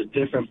 and it's a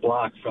different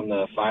block from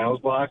the finals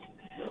block.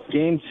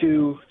 Game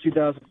 2,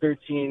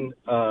 2013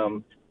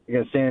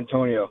 against San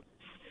Antonio.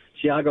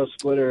 Thiago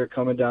Splitter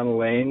coming down the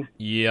lane.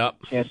 Yep.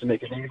 Chance to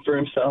make a name for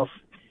himself.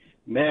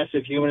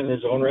 Massive human in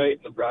his own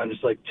right. LeBron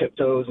just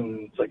tiptoes,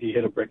 and it's like he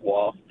hit a brick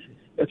wall.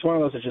 It's one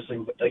of those that just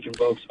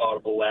invokes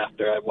audible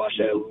laughter. I've watched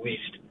it at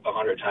least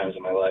 100 times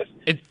in my life.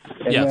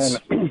 Yes.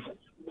 Then,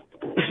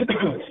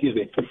 excuse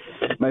me.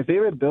 My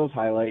favorite Bills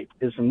highlight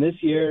is from this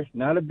year.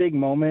 Not a big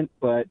moment,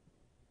 but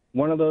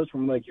one of those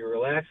from like you're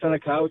relaxed on a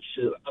couch,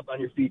 up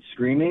on your feet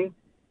screaming,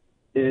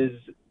 is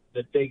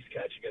the Diggs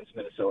catch against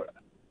Minnesota.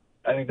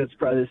 I think that's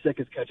probably the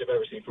sickest catch I've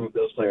ever seen from a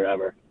Bills player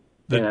ever.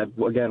 And I've,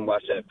 again,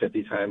 watched that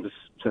 50 times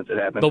since it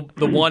happened.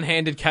 The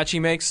one-handed catch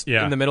he makes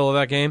in the middle of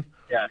that game?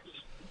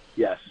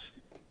 Yes.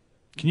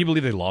 Can you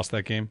believe they lost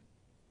that game?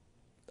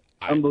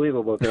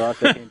 Unbelievable. They lost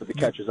that game, but the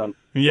catch is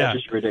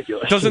just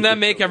ridiculous. Doesn't that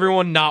make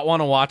everyone not want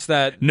to watch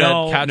that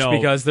catch no.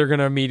 because they're going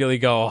to immediately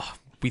go, oh,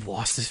 we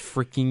lost this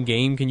freaking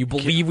game? Can you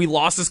believe we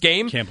lost this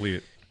game? Can't believe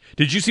it.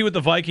 Did you see what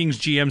the Vikings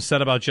GM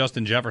said about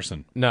Justin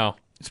Jefferson? No.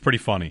 It's pretty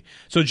funny.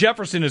 So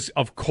Jefferson is,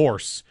 of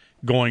course,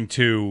 going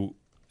to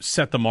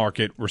set the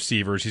market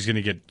receivers. He's going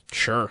to get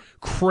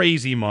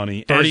crazy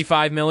money.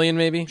 $35 million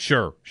maybe?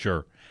 Sure.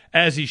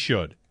 As he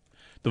should.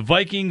 The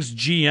Vikings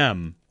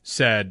GM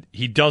said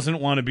he doesn't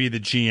want to be the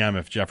GM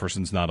if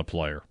Jefferson's not a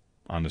player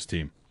on his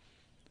team.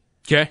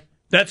 Okay.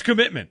 That's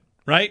commitment,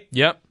 right?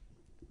 Yep.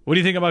 What do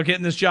you think about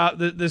getting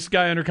this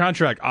guy under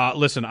contract?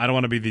 Listen, I don't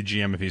want to be the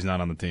GM if he's not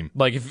on the team.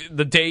 Like, if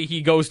the day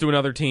he goes to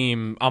another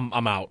team,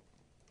 I'm out.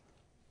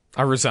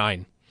 I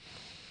resign.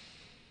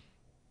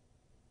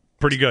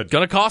 Pretty good.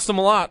 Gonna cost him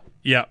a lot.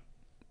 Yeah.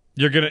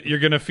 You're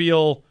gonna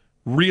feel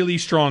really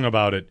strong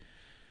about it.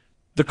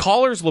 The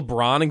caller's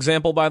LeBron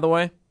example, by the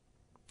way.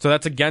 So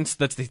that's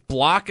the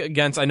block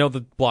against, I know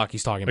the block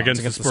he's talking about.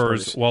 Against the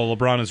Spurs. Well,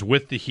 LeBron is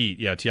with the Heat.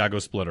 Yeah, Tiago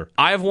Splitter.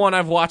 I have one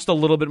I've watched a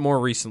little bit more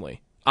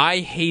recently. I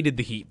hated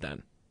the Heat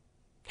then.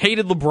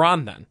 Hated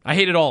LeBron then. I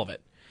hated all of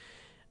it.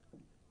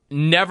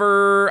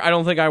 I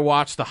don't think I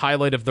watched the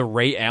highlight of the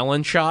Ray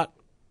Allen shot.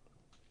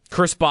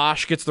 Chris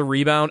Bosh gets the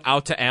rebound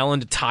out to Allen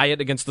to tie it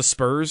against the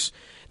Spurs.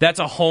 That's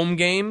a home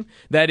game.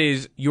 That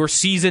is, your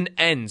season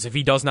ends if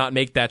he does not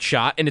make that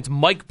shot. And it's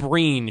Mike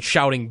Breen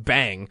shouting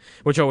bang,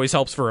 which always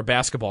helps for a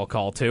basketball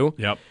call, too.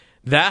 Yep.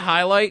 That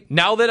highlight,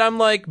 now that I'm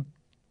like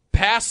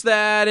past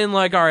that and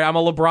like, all right, I'm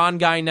a LeBron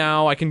guy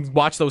now. I can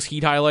watch those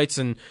Heat highlights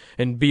and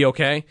be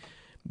okay.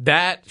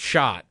 That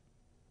shot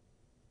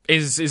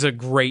is a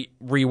great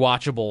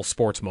rewatchable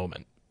sports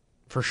moment,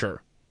 for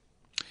sure.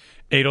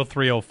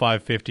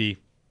 803-0550.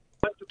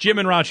 Jim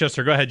in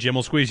Rochester. Go ahead, Jim.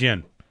 We'll squeeze you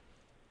in.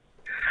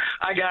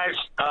 Hi, guys.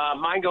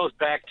 Mine goes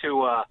back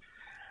to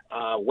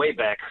way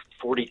back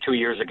 42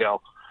 years ago.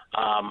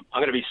 I'm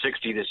going to be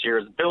 60 this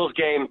year. The Bills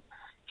game,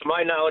 to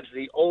my knowledge,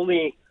 the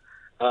only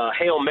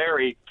Hail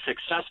Mary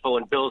successful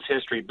in Bills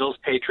history, Bills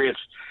Patriots.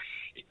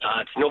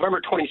 It's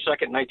November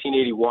 22nd,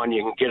 1981.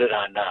 You can get it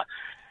on,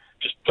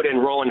 just put in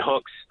Roland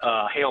Hook's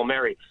Hail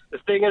Mary. The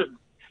thing is,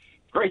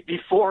 right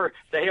before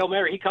the Hail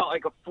Mary, he caught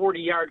like a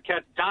 40-yard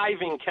catch,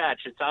 diving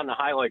catch. It's on the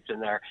highlights in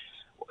there.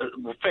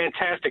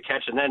 Fantastic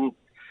catch. And then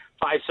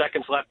 5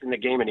 seconds left in the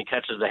game, and he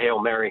catches the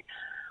Hail Mary.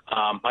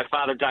 My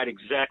father died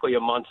exactly a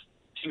month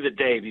to the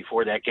day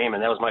before that game,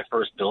 and that was my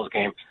first Bills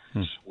game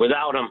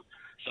without him.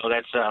 So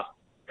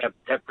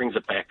that brings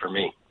it back for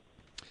me.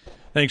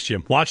 Thanks,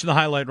 Jim. Watching the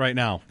highlight right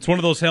now. It's one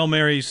of those Hail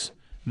Marys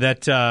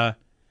that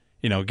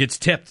gets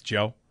tipped,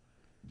 Joe.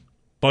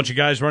 Bunch of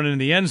guys running in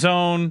the end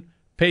zone.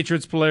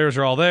 Patriots players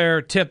are all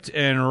there, tipped,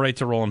 and right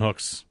to Roland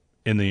Hooks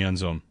in the end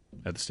zone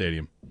at the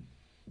stadium.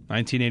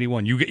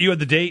 1981. You had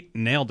the date,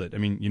 nailed it. I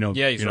mean,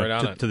 he's right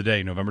on it. To the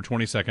day, November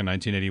 22nd,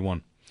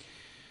 1981.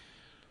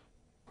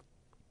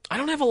 I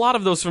don't have a lot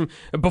of those from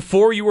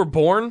before you were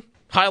born.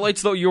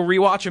 Highlights, though, you'll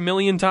rewatch a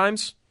million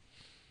times.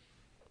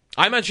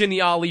 I mentioned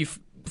the Ali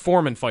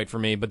Foreman fight for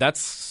me, but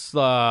that's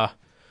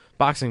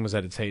boxing was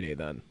at its heyday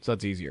then, so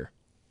that's easier.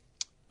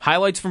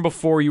 Highlights from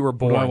before you were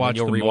born,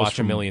 you'll rewatch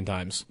a million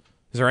times.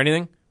 Is there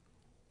anything?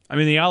 I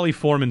mean, the Ali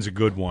Foreman's a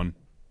good one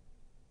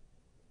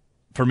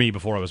for me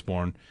before I was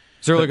born.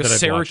 Is there like a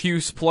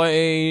Syracuse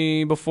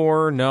play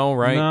before? No,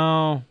 right?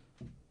 No.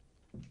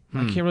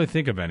 I can't really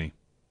think of any.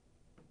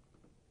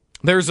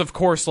 There's, of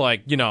course,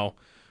 like,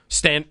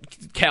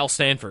 Cal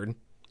Stanford.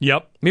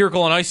 Yep.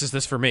 Miracle on Ice is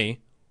this for me.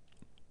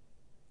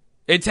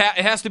 It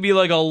has to be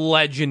like a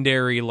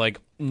legendary, like,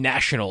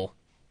 national,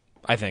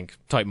 I think,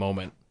 type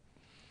moment.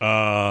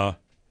 No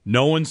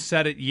one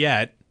said it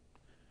yet.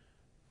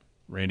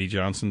 Randy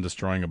Johnson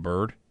destroying a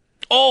bird.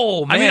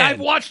 Oh, man. I mean, I've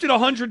watched it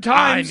 100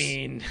 times. I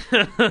mean,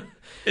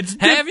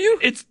 have you?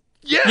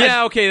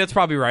 Yeah, okay, that's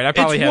probably right. I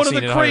probably have seen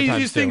it 100 times. It's one of the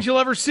craziest things you'll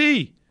ever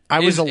see. I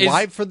was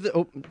alive for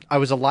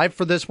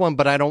this one,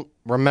 but I don't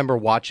remember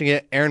watching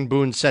it. Aaron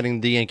Boone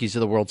sending the Yankees to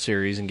the World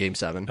Series in Game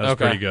 7. That was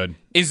pretty good.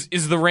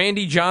 Is the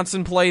Randy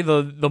Johnson play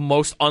the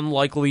most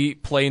unlikely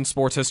play in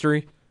sports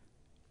history?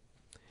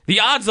 The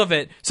odds of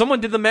it,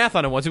 someone did the math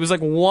on it once. It was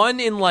like 1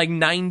 in like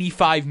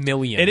 95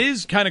 million. It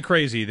is kind of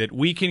crazy that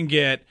we can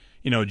get,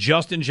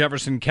 Justin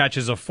Jefferson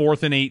catches a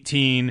 4th and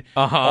 18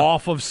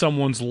 off of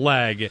someone's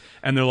leg,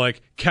 and they're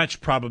like,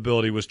 catch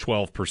probability was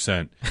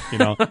 12%.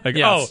 Like,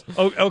 yes.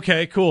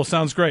 Okay, cool,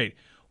 sounds great.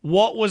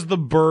 What was the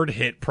bird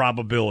hit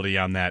probability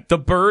on that? The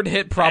bird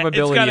hit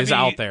probability is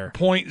out there.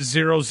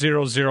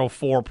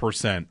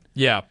 0.0004%.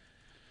 Yeah.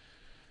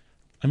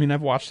 I mean,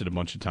 I've watched it a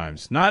bunch of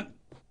times. Not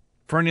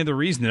for any other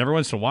reason. Every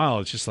once in a while,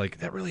 it's just like,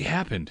 that really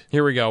happened.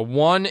 Here we go.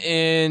 1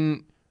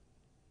 in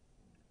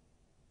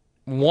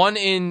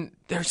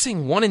They're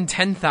saying 1 in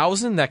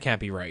 10,000? That can't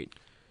be right.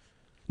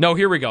 No,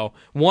 here we go.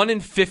 1 in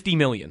 50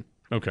 million.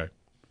 Okay.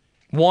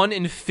 1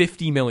 in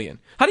 50 million.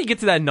 How do you get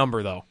to that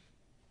number, though?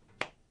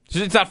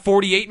 It's not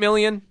 48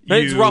 million?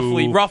 It's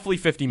roughly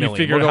 50 million. You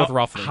figured We'll go with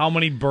roughly. how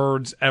many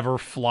birds ever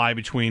fly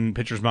between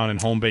pitcher's mound and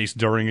home base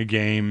during a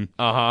game?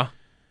 Uh-huh.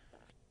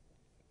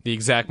 The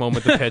exact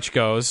moment the pitch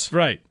goes.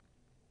 Right.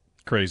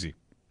 Crazy.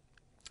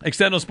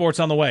 Extendo Sports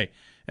on the way,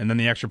 and then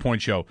the Extra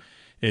Point Show.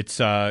 It's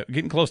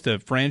getting close to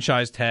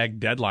franchise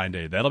tag deadline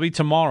day. That'll be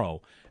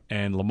tomorrow.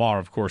 And Lamar,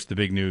 of course, the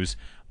big news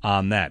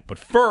on that. But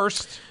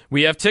first,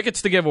 we have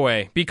tickets to give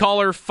away. Be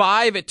caller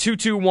 5 at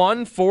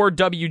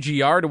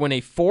 221-4WGR to win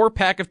a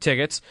 4-pack of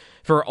tickets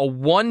for a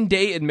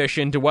 1-day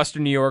admission to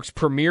Western New York's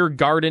premier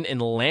garden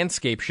and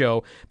landscape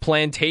show,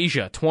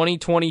 Plantasia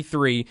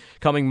 2023,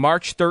 coming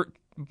March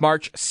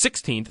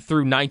 16th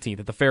through 19th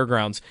at the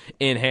Fairgrounds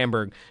in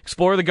Hamburg.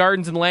 Explore the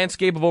gardens and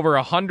landscape of over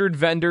 100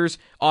 vendors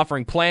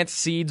offering plants,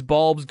 seeds,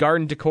 bulbs,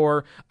 garden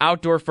decor,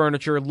 outdoor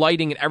furniture,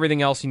 lighting, and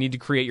everything else you need to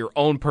create your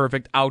own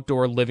perfect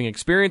outdoor living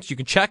experience. You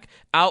can check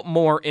out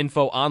more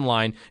info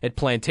online at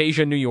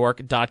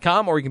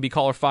PlantasiaNewYork.com, or you can be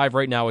caller 5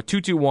 right now at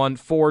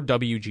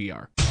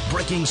 221-4WGR.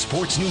 Breaking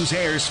sports news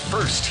airs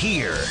first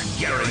here.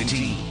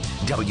 Guaranteed.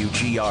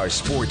 WGR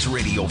Sports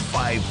Radio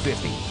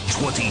 550.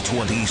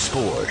 2020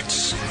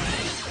 Sports.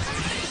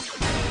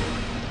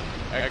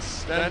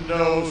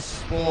 Extendo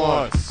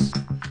Sports.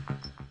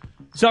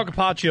 Sal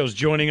Capaccio's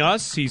joining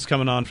us. He's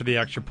coming on for the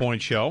Extra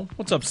Point Show.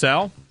 What's up,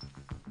 Sal?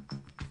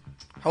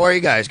 How are you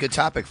guys? Good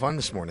topic. Fun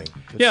this morning.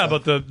 Good yeah,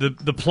 stuff. but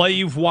the play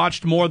you've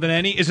watched more than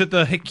any, is it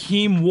the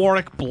Hakeem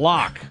Warwick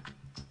block?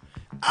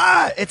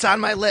 It's on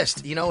my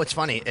list. You know, it's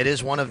funny. It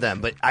is one of them.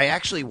 But I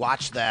actually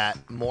watched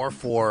that more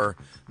for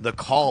the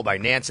call by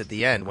Nance at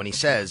the end when he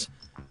says,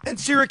 and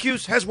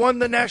Syracuse has won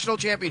the national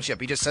championship.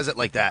 He just says it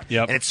like that.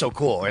 Yep. And it's so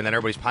cool. And then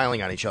everybody's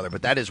piling on each other.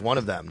 But that is one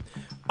of them.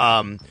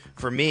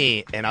 For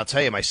me, and I'll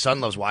tell you, my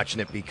son loves watching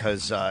it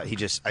because I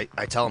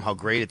tell him how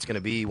great it's going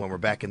to be when we're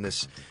back in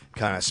this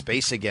kind of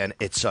space again.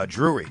 It's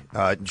Drury.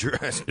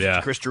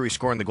 Chris Drury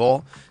scoring the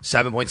goal,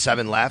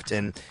 7.7 left.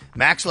 And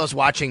Max loves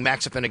watching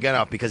Max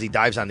Afinogenov because he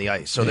dives on the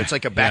ice. So there's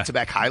like a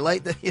back-to-back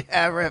highlight that you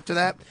have right after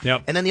that.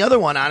 Yep. And then the other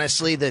one,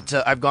 honestly, that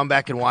I've gone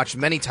back and watched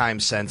many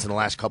times since in the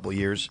last couple of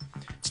years,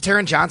 it's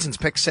Taron Johnson's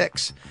pick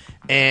 6.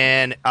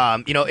 And,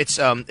 it's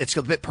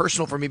a bit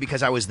personal for me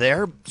because I was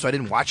there, so I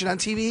didn't watch it on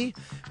TV,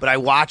 but I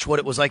watch what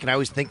it was like, and I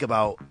always think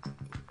about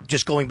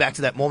just going back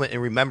to that moment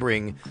and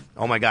remembering,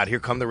 oh, my God, here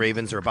come the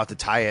Ravens. They're about to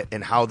tie it,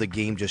 and how the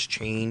game just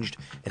changed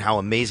and how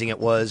amazing it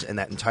was, and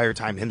that entire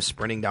time him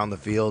sprinting down the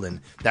field,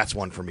 and that's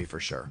one for me for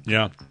sure.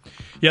 Yeah.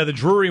 Yeah, the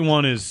Drury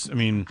one is, I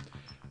mean,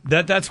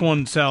 that's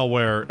one, Sal,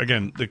 where,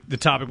 again, the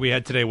topic we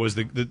had today was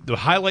the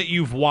highlight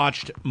you've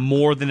watched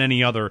more than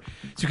any other.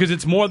 It's because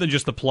it's more than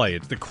just the play.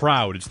 It's the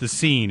crowd. It's the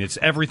scene. It's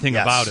everything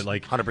about it.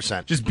 Like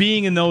 100%. Just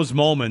being in those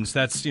moments,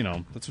 that's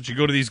what you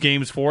go to these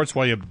games for. It's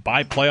why you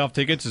buy playoff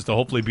tickets, is to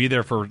hopefully be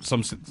there for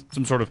some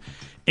sort of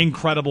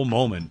incredible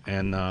moment.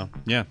 And,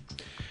 yeah.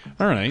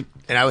 All right.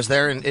 And I was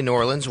there in New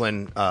Orleans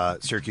when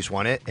Syracuse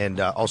won it, and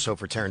also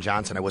for Taron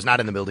Johnson. I was not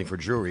in the building for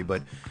Drury,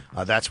 but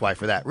that's why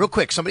for that. Real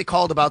quick, somebody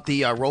called about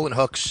the Roland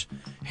Hooks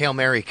Hail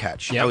Mary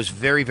catch. Yep. I was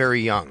very,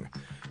 very young.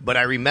 But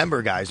I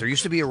remember, guys, there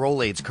used to be a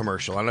Rolaids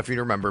commercial. I don't know if you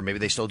remember. Maybe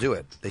they still do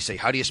it. They say,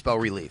 how do you spell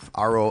relief?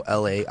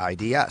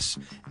 R-O-L-A-I-D-S.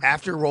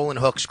 After Roland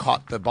Hooks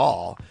caught the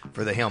ball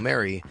for the Hail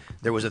Mary,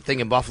 there was a thing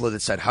in Buffalo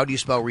that said, how do you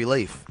spell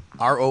relief?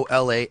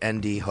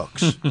 R-O-L-A-N-D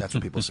Hooks. That's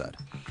what people said.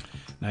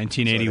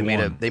 1981.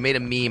 So they made a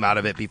meme out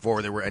of it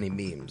before there were any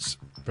memes.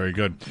 Very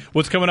good.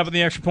 What's coming up in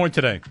the Extra Point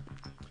today?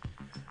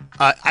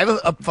 I have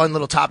a fun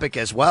little topic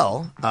as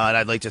well that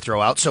I'd like to throw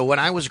out. So when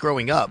I was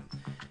growing up,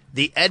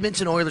 the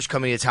Edmonton Oilers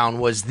coming to town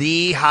was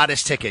the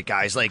hottest ticket,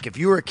 guys. Like, if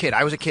you were a kid,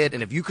 I was a kid,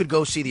 and if you could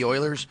go see the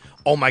Oilers,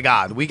 oh, my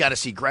God, we got to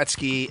see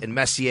Gretzky and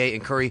Messier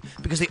and Curry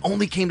because they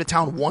only came to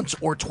town once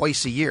or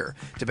twice a year,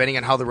 depending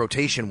on how the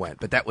rotation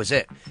went, but that was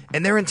it.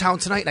 And they're in town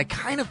tonight, and I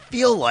kind of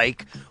feel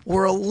like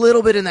we're a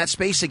little bit in that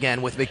space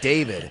again with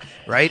McDavid,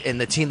 right,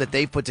 and the team that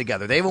they've put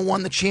together. They haven't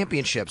won the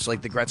championships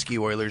like the Gretzky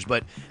Oilers,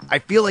 but I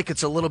feel like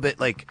it's a little bit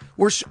like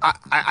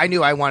I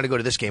knew I wanted to go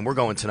to this game. We're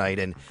going tonight,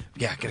 and,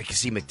 yeah, got to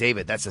see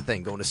McDavid. That's the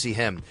thing, going to see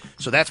him.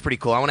 So that's pretty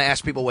cool. I want to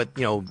ask people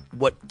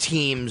what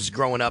teams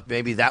growing up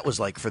maybe that was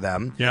like for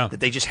them. Yeah. That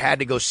they just had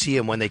to go see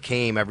him when they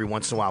came every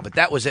once in a while. But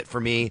that was it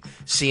for me,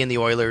 seeing the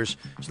Oilers.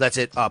 So that's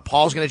it.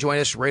 Paul's going to join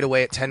us right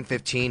away at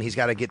 10:15. He's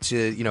got to get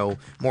to,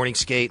 morning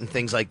skate and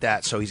things like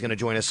that. So he's going to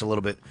join us a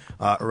little bit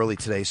early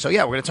today. So,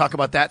 yeah, we're going to talk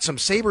about that. Some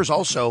Sabres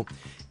also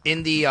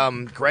in the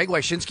Greg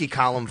Wyshynski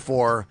column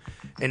for,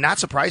 and not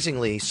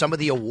surprisingly, some of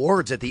the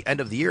awards at the end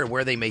of the year and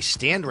where they may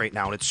stand right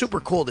now. And it's super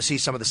cool to see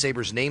some of the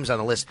Sabres names on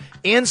the list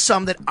and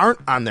some that aren't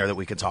on there that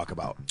we can talk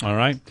about. All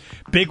right.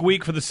 Big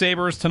week for the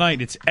Sabres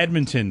tonight. It's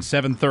Edmonton,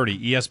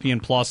 7:30,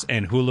 ESPN Plus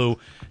and Hulu.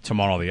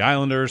 Tomorrow, the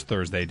Islanders.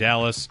 Thursday,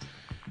 Dallas.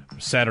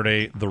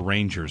 Saturday, the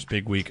Rangers.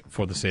 Big week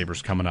for the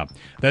Sabres coming up.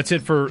 That's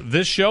it for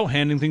this show.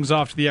 Handing things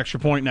off to the Extra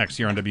Point next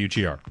here on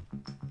WGR.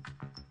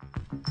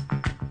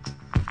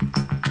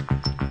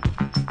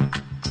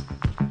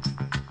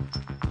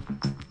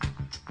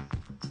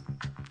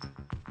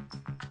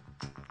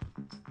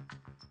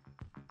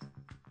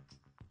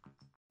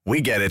 We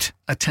get it.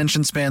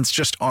 Attention spans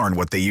just aren't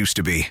what they used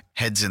to be.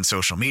 Heads in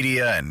social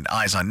media and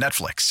eyes on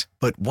Netflix.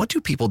 But what do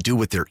people do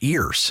with their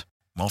ears?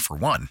 Well, for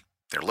one,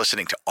 they're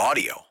listening to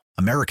audio.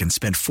 Americans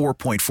spend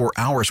 4.4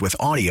 hours with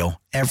audio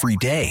every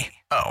day.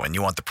 Oh, and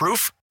you want the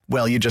proof?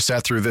 Well, you just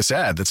sat through this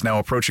ad that's now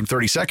approaching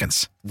 30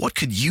 seconds. What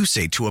could you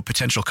say to a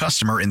potential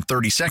customer in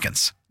 30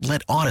 seconds?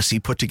 Let Odyssey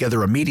put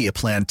together a media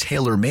plan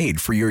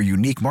tailor-made for your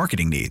unique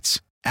marketing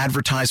needs.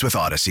 Advertise with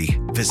Odyssey.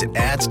 Visit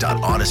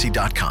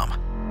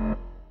ads.odyssey.com.